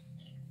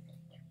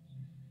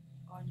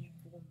ogni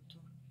punto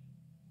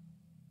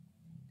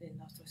del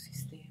nostro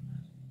sistema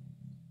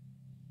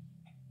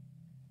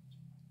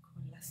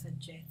con la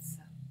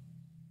saggezza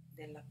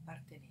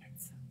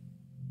dell'appartenenza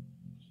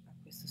a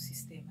questo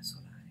sistema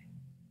solare.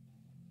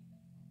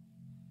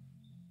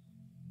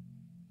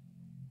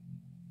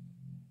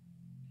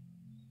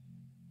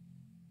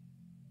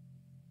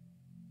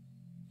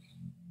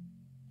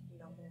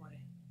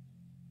 L'amore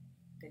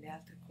delle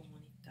altre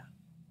comunità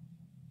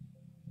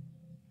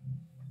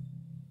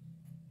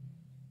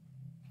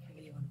che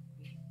vivono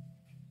qui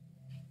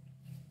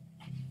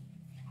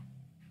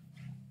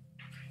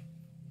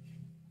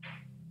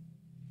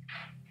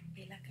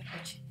e la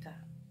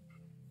capacità,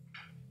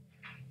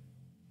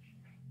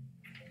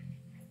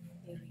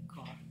 il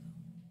ricordo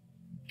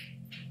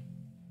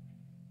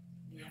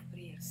di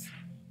aprirsi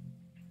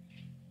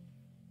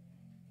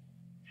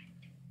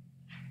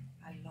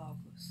al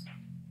Logos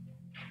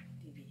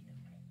divino,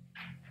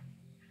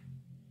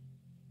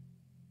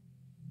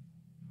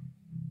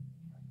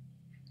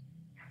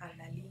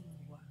 alla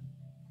lingua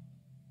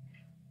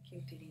che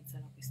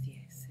utilizzano questi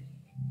esseri,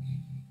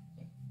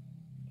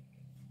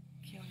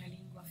 che è una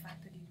lingua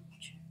fatta di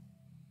luce.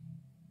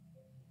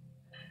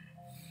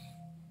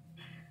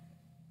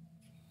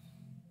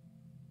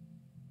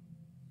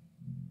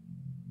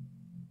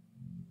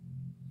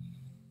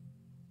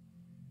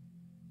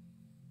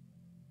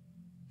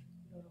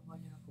 Loro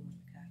vogliono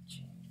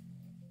comunicarci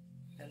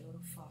la loro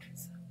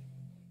forza,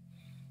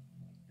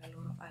 la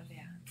loro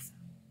alleanza.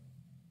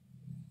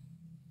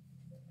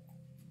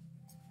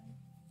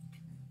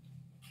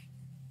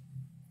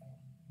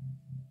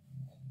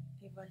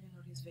 E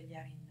vogliono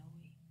risvegliare in noi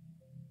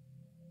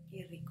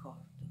il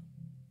ricordo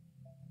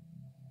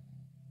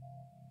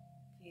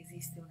che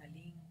esiste una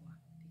lingua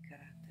di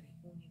carattere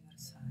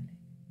universale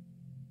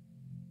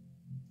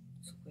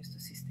su questo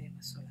sistema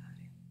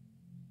solare,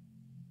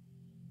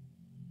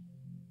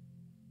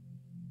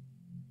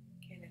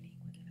 che è la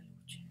lingua della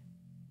luce.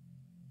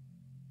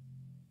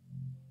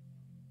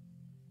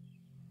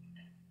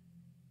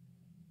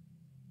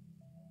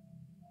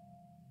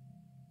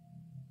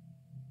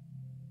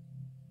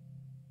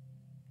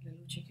 La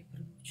luce che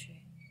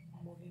produce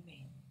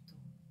movimento,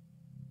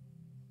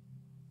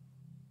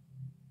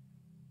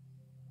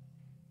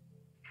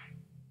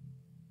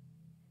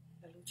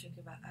 la luce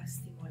che va a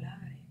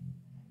stimolare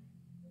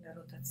la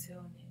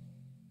rotazione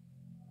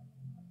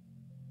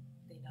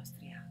dei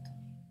nostri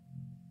atomi,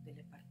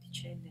 delle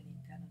particelle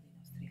all'interno dei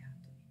nostri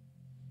atomi,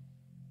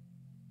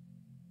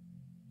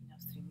 i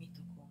nostri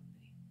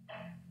mitocondri.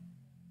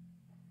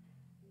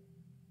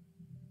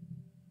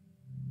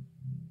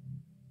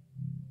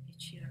 E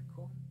ci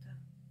racconta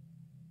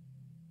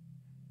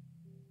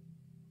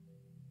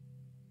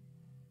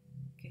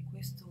che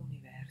questo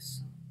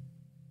universo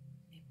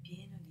è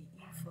pieno di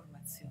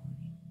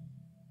informazioni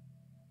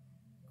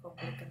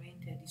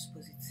completamente a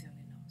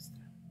disposizione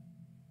nostra.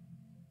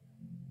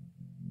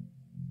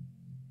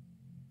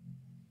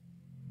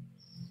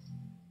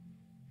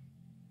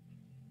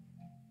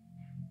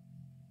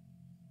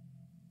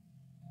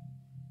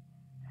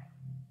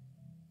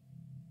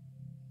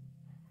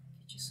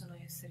 Che ci sono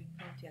esseri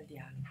pronti al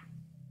dialogo,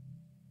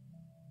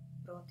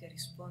 pronti a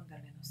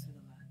rispondere alle nostre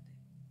domande,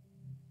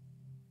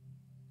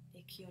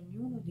 e che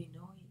ognuno di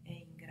noi è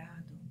in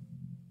grado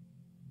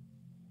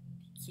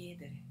di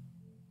chiedere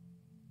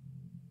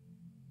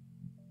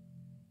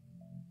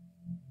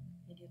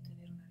e di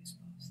ottenere una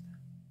risposta.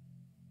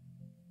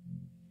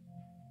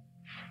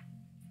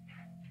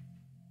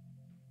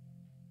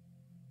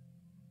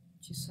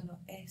 Ci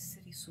sono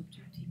esseri su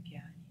tutti i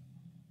piani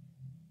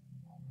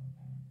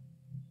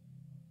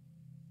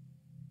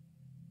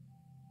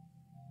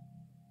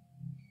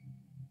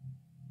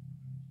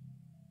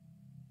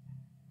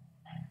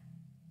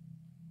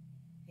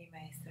e i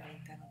maestri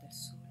all'interno del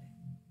sole,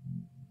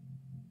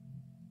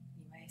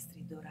 i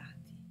maestri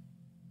dorati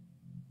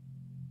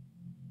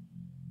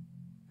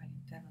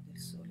all'interno del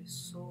sole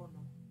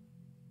sono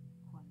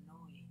con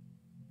noi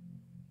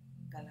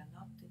dalla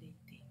notte dei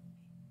tempi,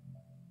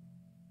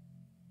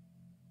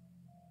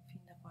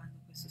 fin da quando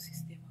questo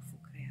sistema fu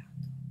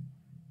creato.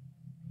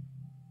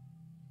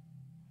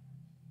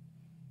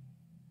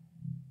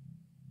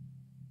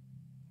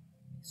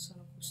 E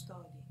sono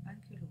custodi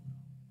anche loro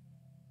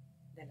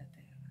della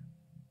terra.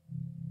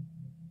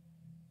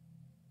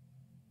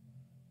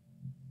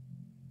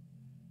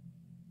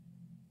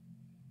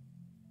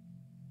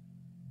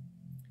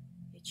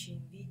 E ci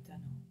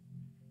invitano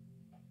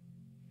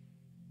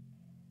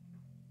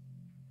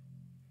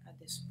ad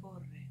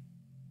esporre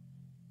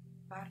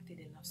parti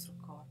del nostro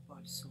corpo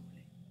al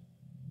sole,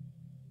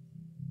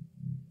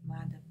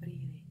 ma ad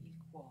aprire il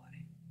cuore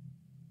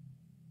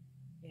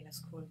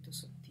ascolto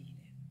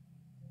sottile.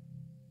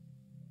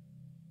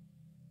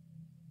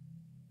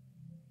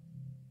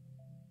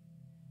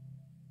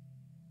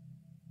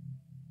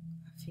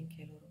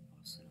 Affinché loro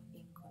possano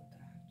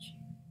incontrarci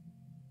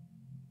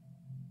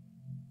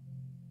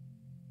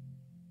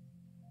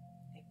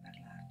e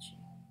parlarci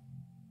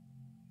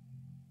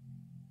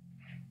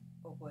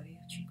o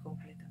guarirci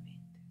completamente.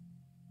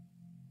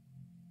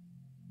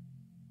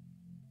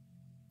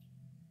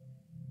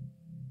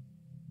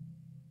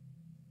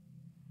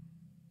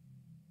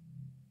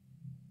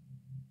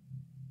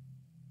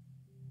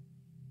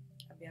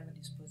 Abbiamo a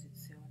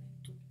disposizione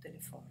tutte le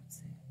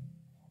forze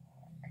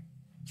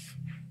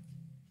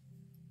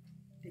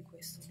di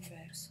questo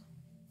universo,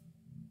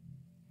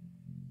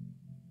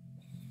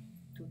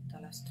 tutta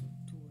la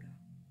struttura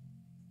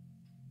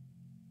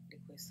di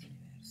questo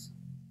universo.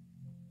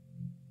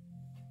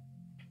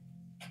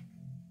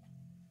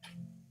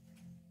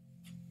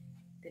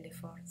 Delle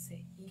forze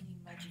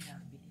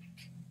inimmaginabili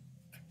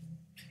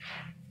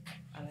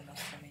alla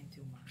nostra mente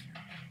umana,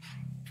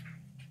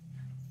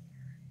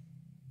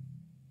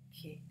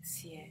 che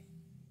si è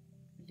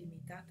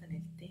limitata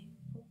nel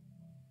tempo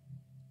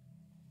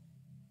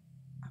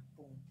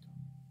appunto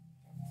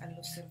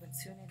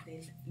all'osservazione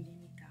del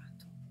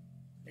limitato,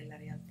 della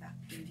realtà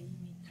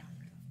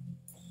limitata.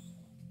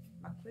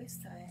 Ma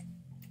questa è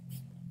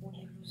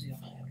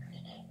un'illusione.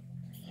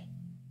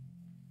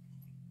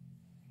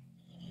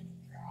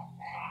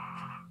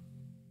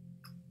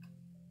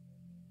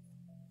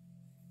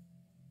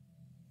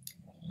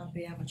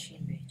 Apriamoci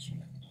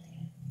invece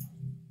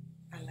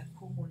alla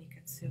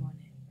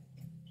comunicazione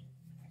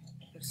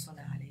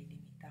personale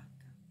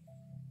illimitata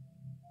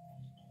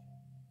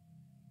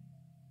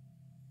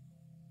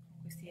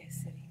con questi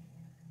esseri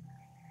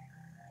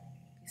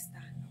che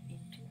stanno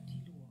in tutti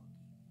i luoghi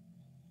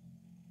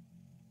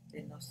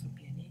del nostro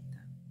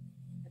pianeta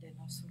e del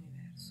nostro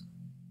universo.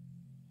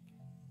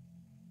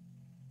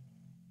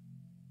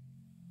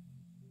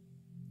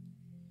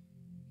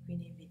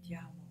 Quindi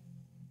invitiamo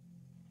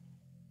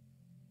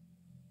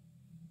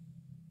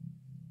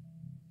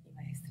i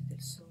maestri del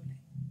sole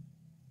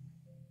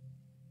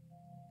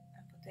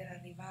a poter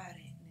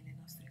arrivare nelle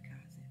nostre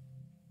case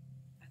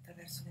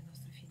attraverso le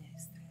nostre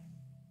finestre.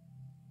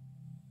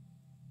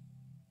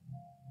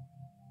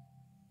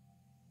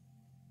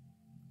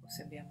 O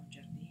se abbiamo un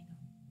giardino,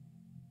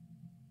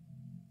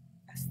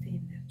 a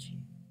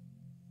stenderci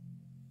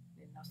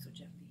nel nostro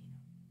giardino,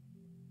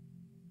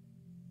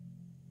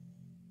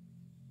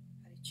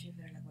 a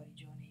ricevere la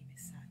guarigione e i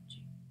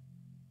messaggi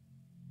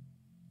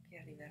che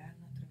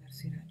arriveranno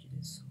attraverso i raggi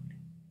del sole.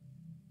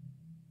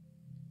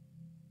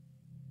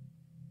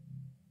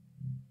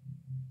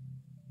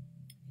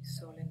 Il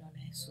sole non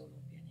è solo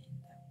un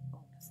pianeta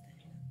o una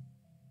stella,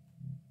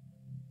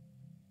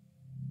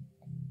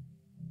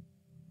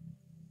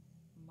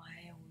 ma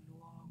è un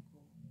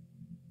luogo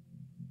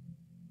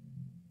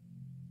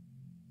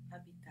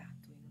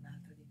abitato in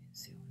un'altra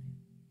dimensione,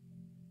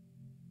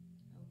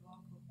 è un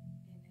luogo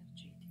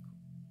energetico.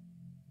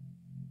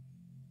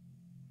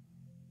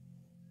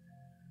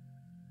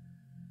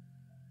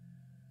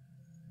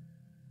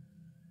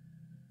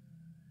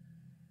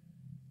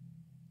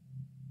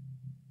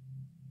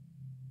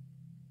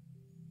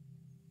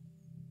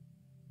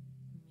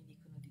 Mi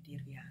dicono di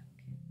dirvi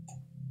anche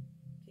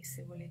che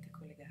se volete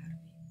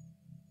collegarvi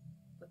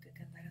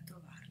potete andare a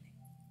trovarli.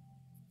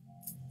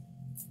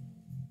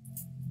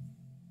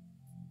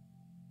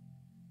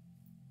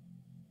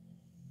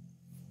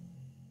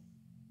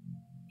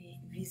 E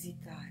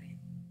visitare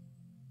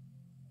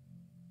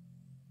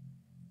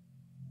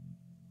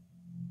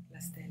la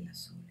stella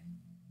Sole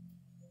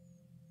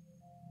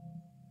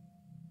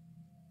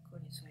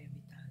con i suoi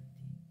abitanti,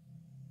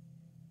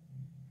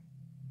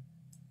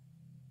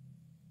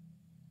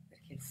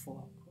 perché il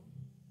fuoco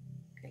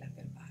che la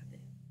pervade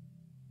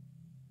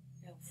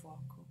è un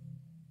fuoco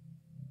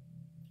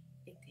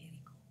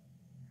eterico.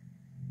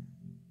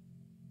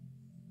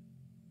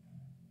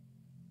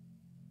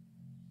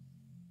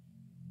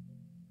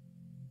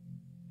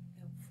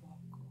 È un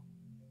fuoco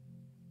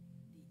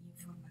di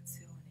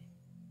informazione,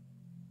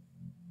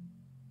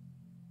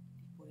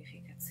 di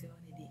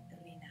purificazione, di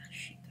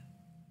rinascita.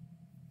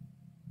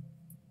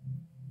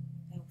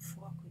 È un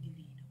fuoco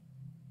divino.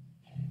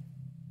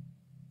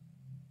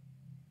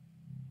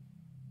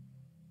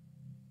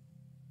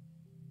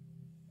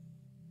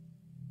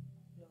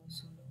 Loro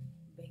sono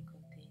ben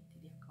contenti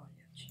di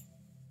accoglierci.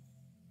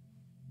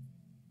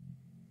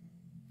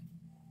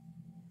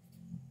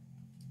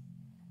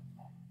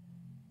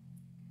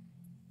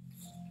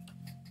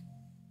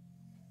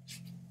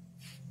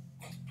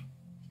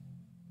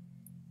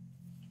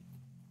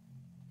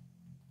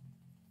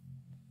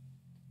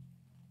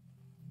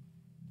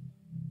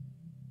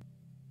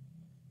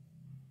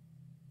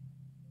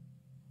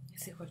 E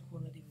se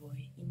qualcuno di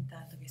voi,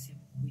 intanto che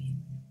siamo qui,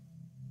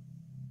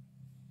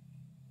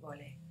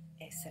 vuole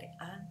essere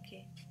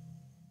anche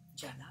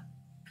già là,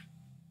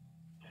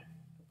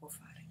 lo può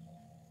fare.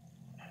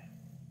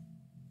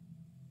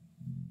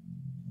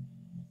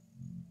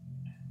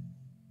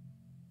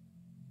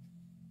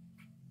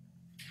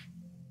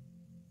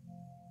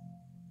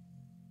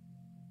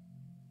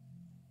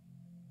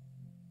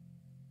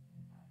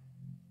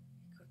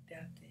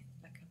 date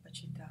la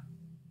capacità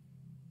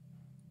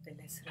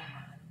dell'essere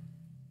umano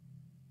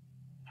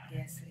di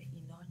essere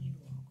in ogni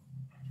luogo,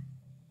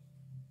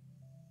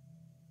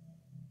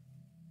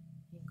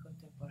 in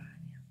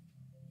contemporanea,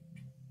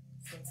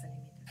 senza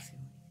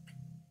limitazioni.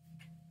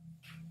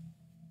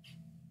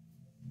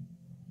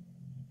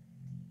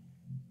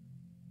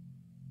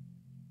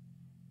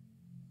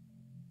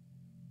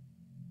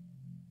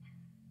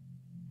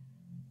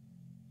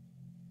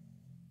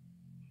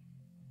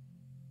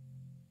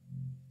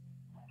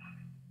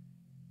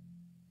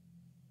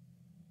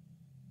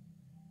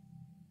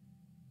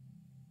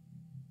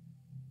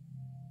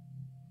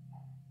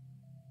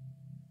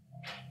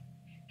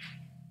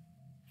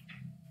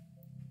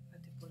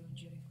 Fate pure un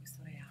giro in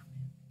questo reame.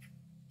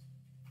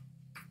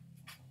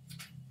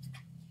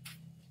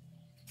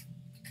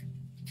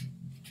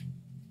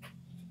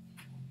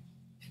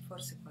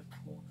 Forse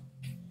qualcuno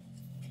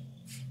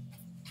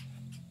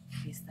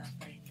vi sta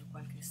aprendo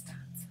qualche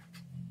stanza.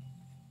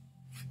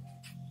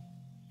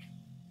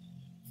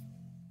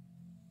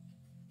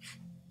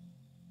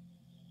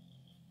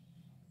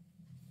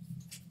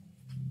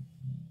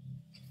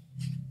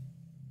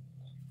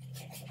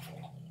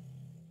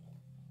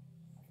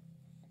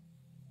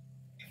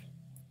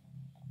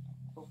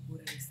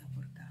 Oppure vi sta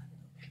portando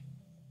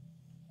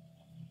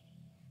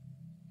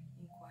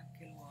in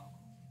qualche luogo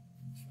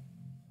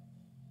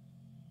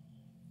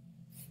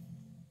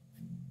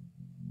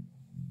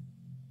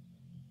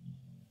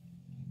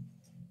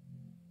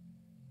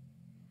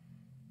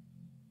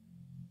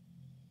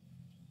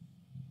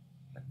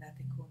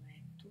guardate come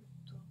è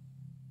tutto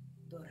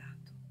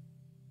dorato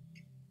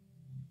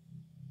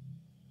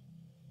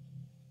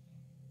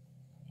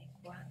e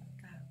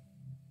quanta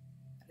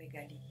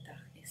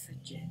regalità e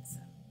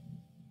saggezza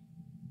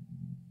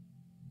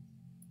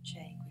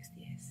c'è in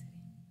questi esseri.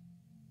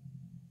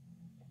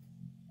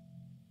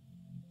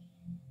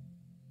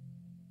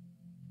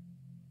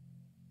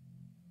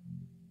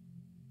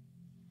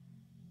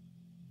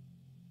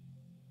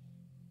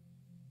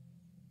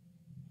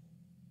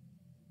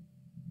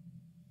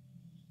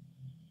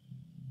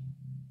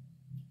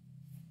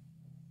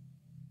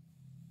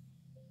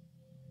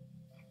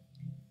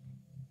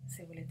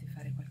 Se volete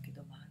fare qualche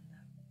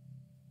domanda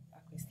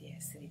a questi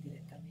esseri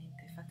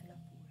direttamente, fatela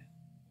pure.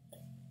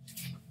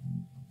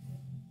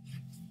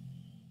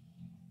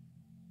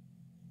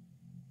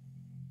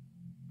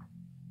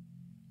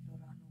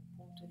 Loro hanno un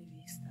punto di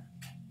vista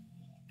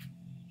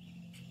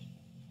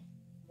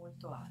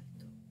molto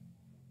alto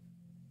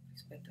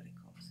rispetto alle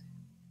cose,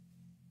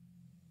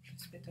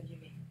 rispetto agli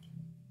eventi.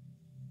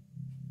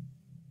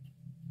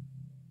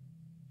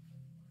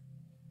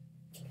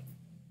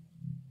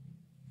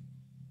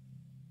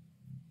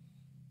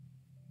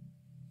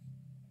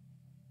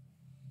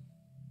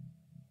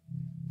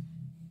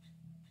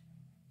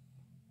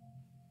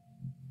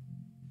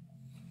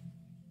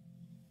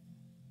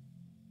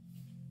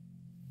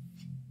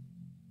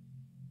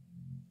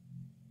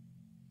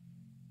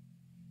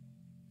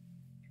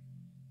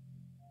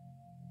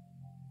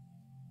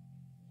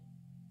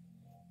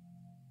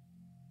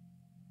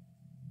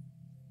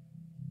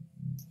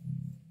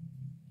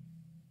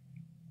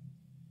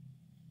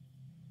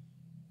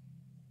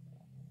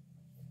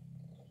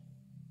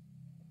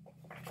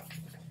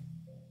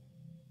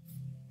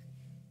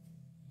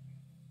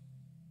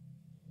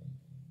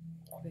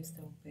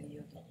 Questo è un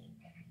periodo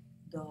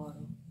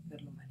d'oro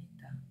per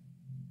l'umanità,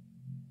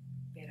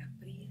 per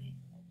aprire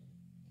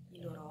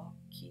i loro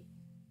occhi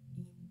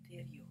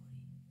interiori,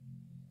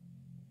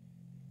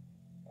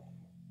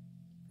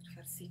 per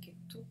far sì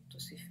che tutto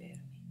si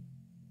fermi,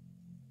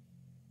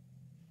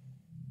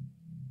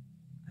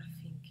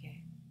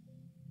 affinché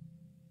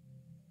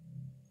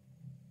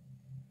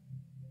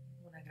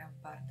una gran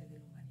parte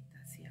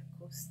dell'umanità sia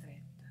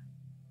costretta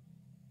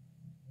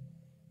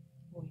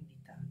o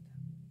invitata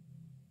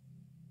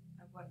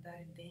a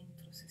guardare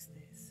dentro se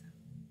stessa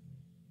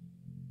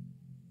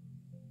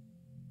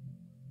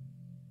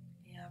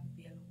e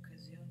abbia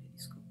l'occasione di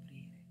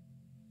scoprire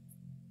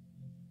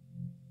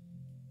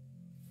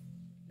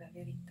la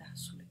verità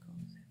sulle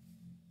cose.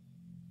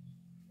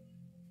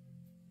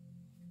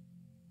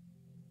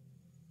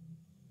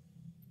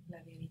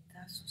 La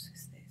verità su se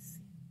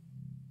stessi.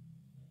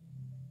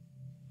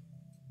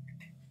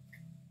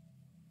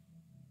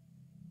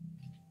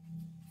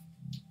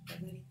 La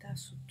verità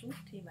su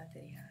tutti i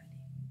materiali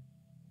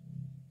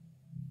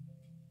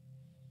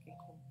che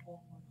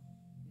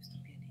compongono questo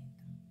pianeta,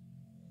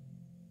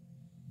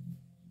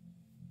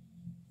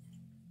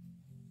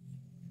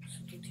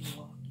 su tutti i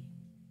luoghi,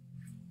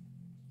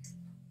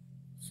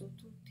 su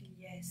tutti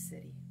gli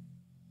esseri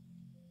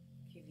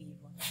che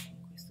vivono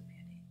in questo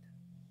pianeta,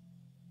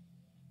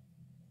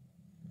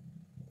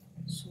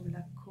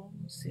 sulla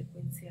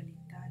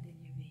conseguenzialità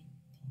degli eventi,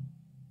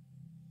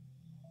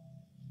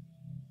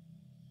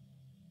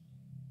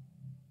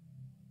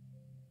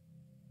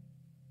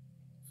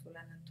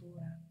 sulla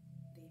natura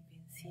dei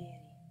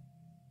pensieri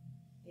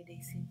e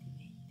dei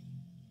sentimenti,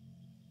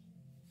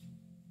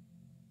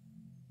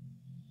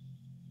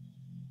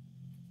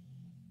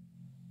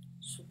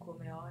 su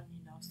come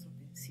ogni nostro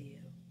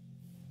pensiero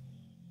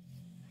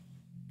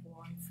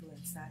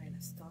apprezzare la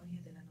storia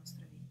della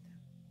nostra vita.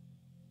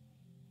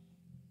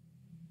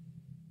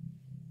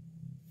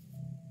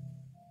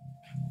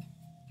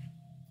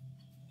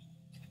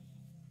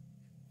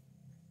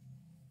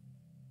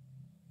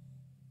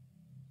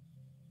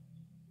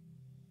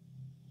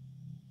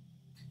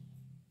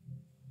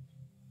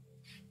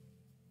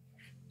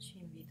 Ci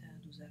invita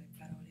ad usare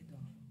parole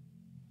d'oro,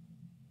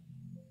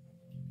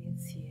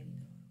 pensieri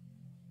d'oro,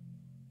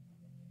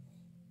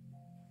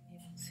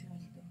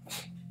 emozioni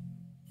d'oro,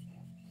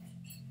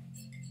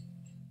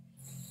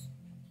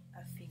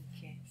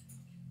 affinché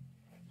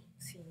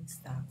si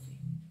instauri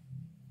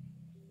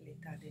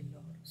l'età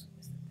dell'oro su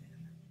questa terra.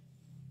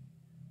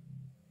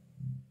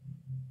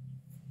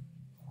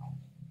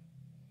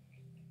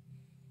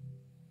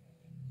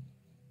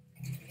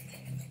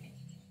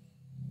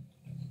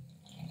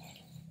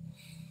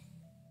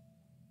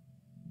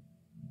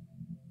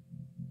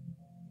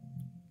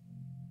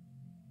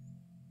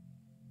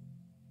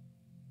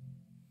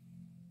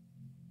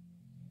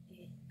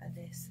 E ad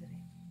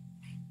essere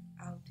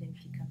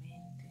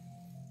autenticamente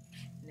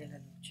nella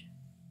luce.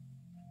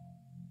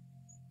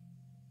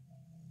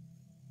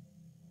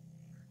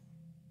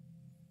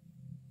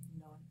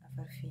 Non a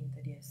far finta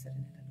di essere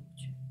nella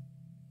luce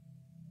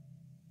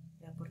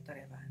e a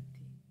portare avanti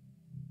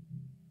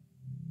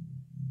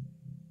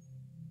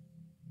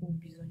un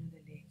bisogno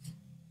dell'ego.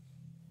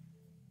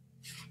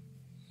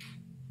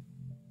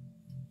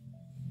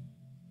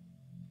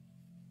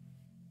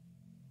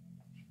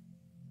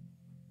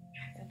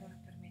 E allora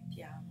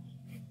permettiamo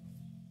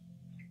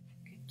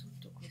che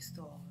tutto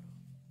questo oro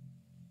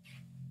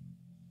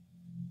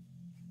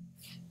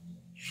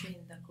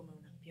scenda come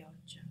una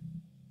pioggia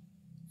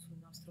sul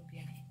nostro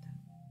pianeta.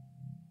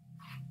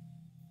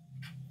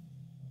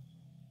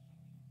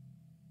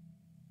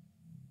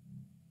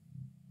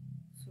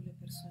 Sulle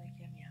persone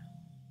che amiamo.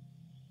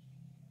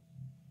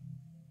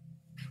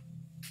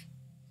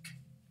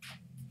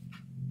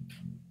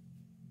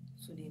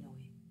 Su di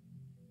noi.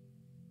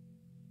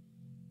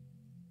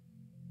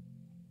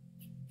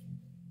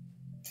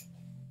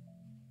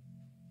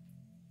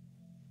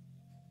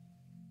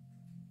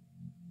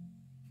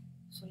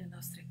 Sulle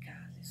nostre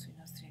case, sui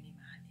nostri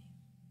animali,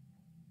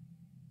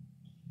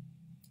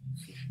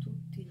 su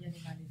tutti gli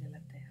animali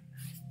della terra,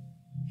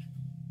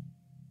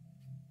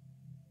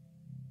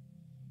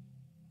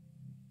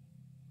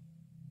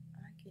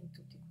 anche in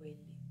tutti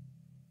quelli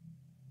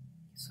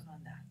che sono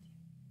andati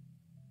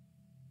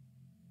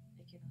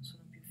e che non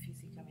sono più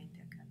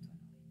fisicamente accanto a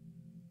noi.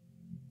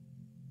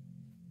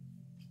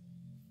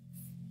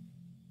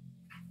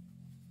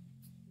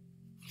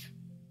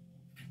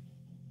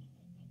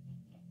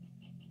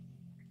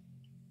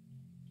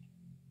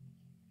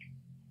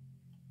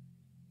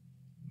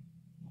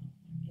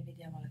 E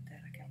vediamo la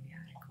terra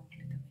cambiare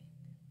completamente.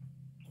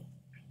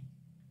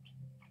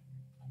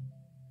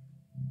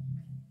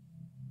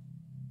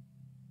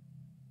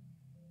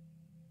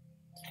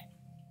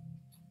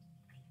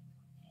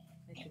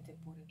 Mettete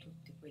pure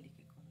tutti quelli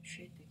che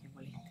conoscete, che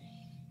volete,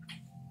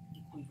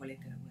 di cui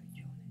volete la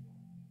guarigione.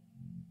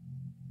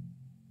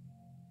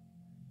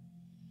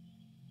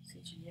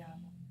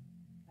 Sigilliamo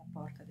la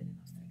porta delle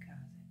nostre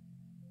case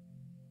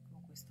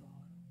con questo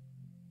oro.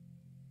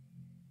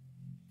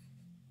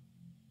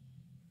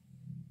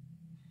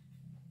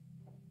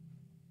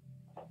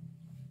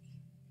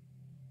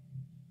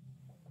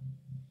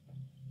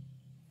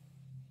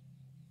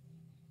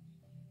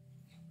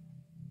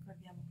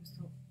 Guardiamo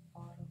questo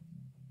oro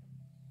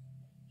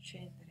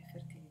scendere e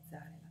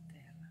fertilizzare la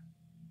terra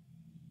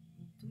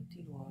in tutti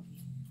i luoghi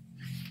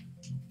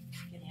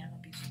che ne hanno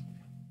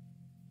bisogno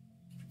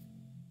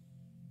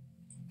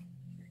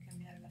per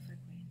cambiare la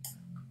frequenza.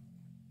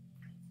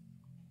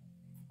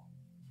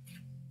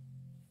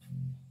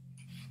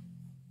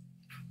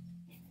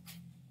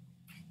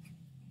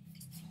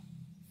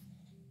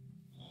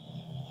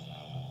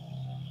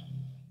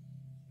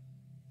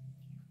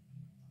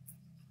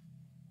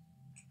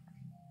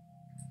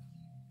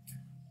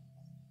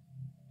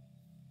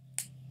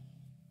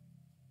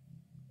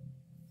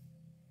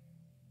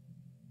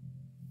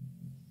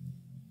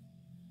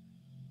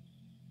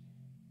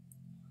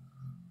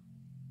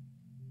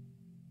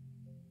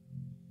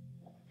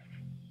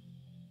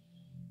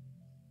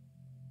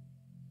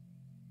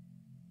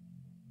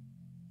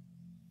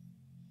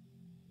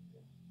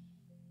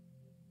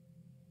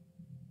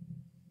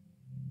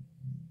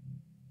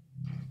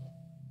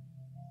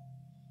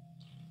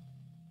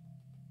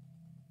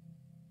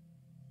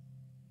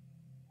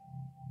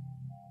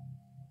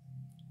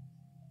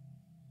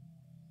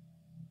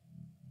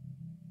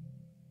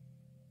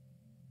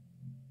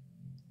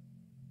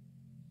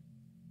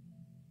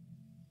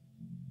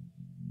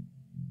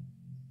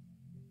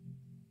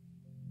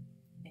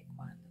 E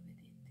quando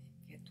vedete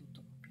che è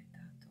tutto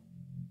completato,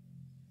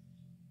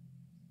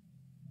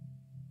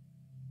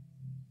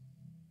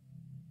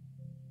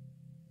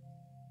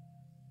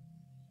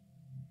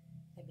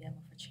 e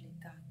abbiamo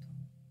facilitato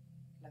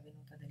la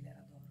venuta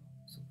dell'era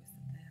d'oro su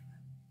questa terra,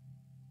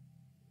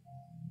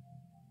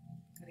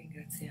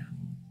 ringraziamo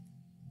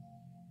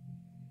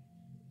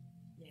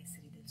gli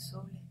esseri del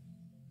sole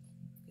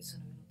che sono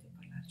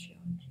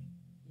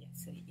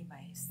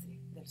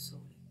del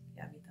Sole,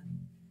 che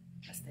abitano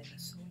la stella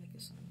Sole, che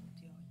sono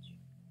venuti oggi,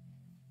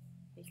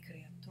 il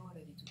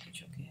creatore di tutto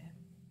ciò che è,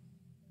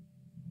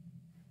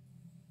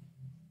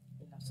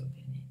 il nostro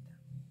pianeta,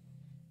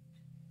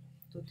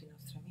 tutti i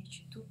nostri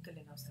amici, tutte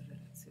le nostre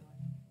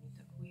relazioni,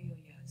 Mita qui o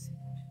Yasi.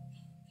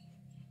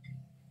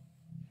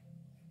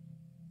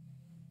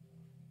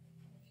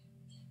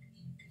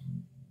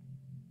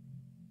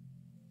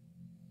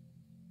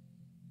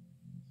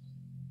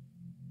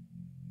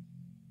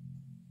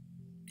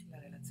 La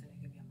relazione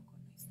che abbiamo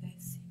con noi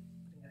stessi,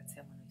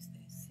 ringraziamo noi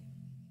stessi.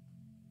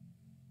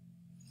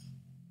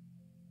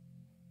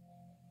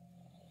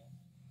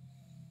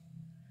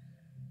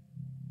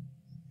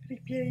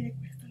 Ripieni di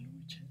questa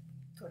luce,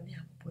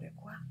 torniamo pure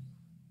qua.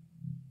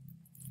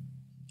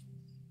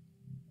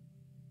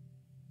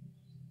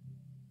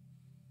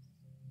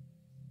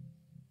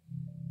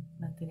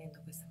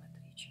 Mantenendo questa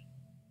matrice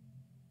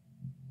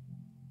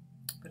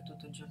per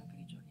tutto il giorno e per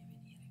i giorni a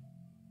venire.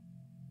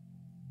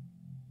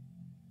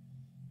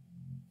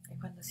 E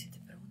quando siete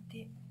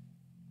pronti,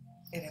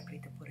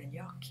 riaprite pure gli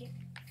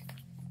occhi.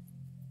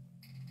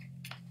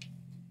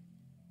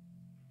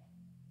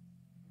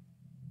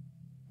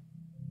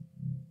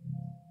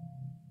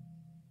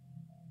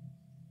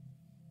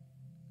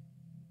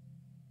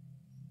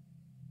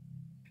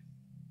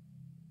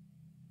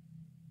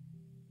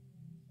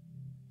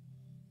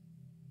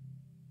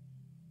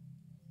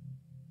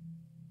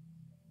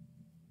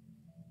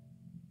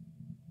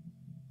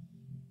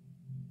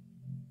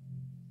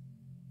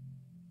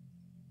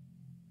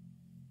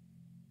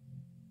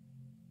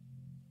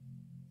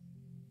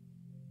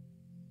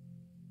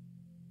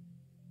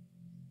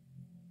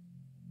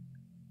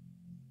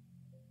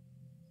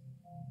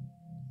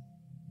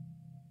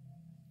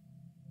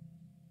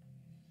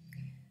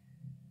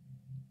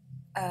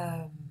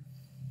 Ehm,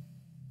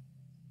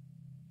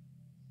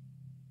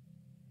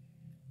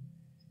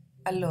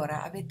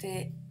 allora,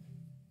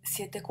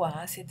 siete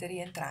qua? Siete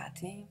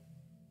rientrati?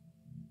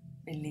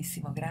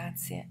 Bellissimo,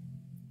 grazie.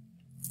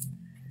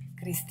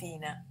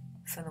 Cristina,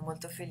 sono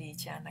molto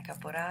felice. Anna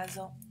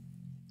Caporaso.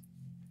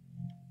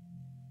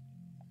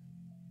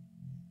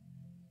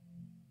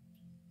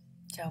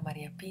 Ciao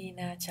Maria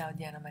Pina, ciao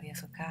Diana Maria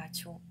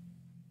Socacciu.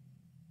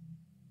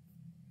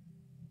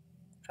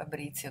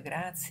 Fabrizio,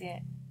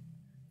 grazie.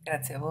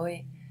 Grazie a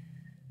voi.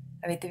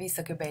 Avete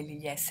visto che belli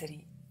gli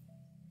esseri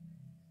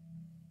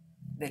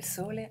del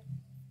Sole?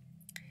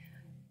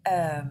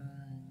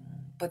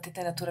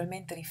 Potete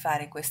naturalmente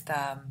rifare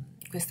questa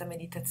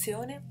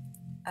meditazione.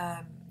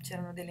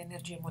 C'erano delle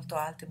energie molto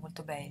alte,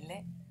 molto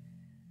belle.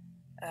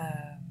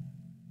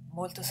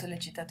 Molto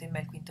sollecitato in me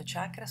il quinto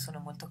chakra, sono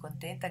molto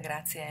contenta.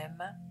 Grazie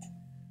Emma.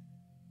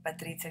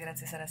 Patrizia,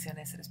 grazie Sara, sia un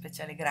essere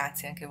speciale.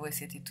 Grazie, anche voi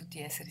siete tutti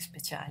esseri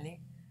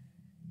speciali.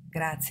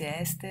 Grazie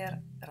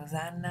Esther,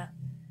 Rosanna.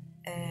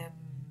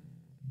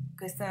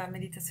 Questa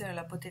meditazione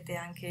la potete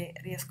anche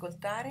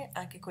riascoltare,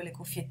 anche con le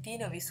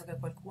cuffiettine. Ho visto che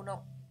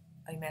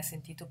qualcuno, ahimè, ha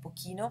sentito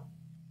pochino.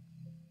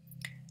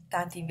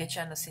 Tanti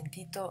invece hanno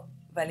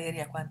sentito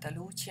Valeria quanta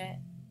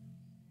luce.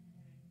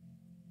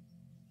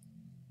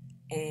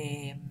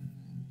 E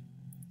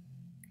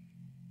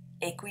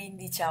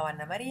quindi ciao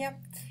Anna Maria.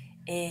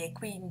 E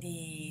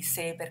quindi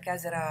se per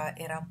caso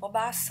era un po'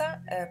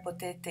 bassa,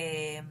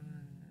 potete,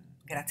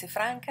 grazie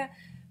Franca,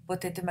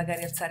 potete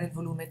magari alzare il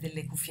volume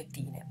delle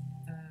cuffiettine.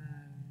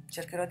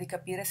 Cercherò di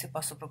capire se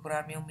posso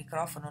procurarmi un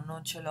microfono,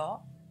 non ce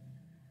l'ho.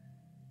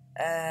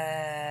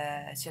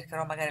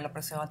 Cercherò magari la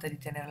prossima volta di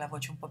tenere la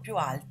voce un po' più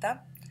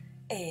alta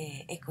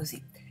e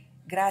così.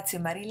 Grazie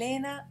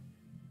Marilena,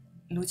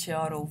 luce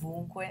oro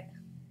ovunque.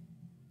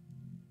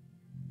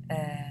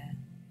 Eh,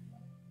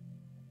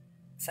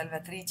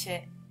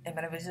 Salvatrice, è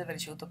meraviglioso aver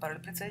ricevuto parole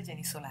preziose di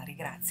Geni Solari,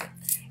 grazie.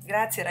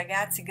 Grazie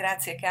ragazzi,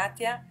 grazie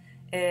Katia,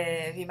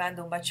 vi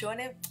mando un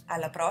bacione,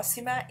 alla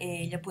prossima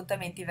e gli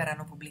appuntamenti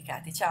verranno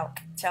pubblicati. Ciao,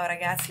 ciao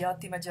ragazzi,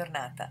 ottima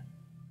giornata.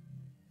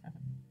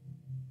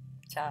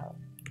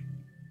 Ciao.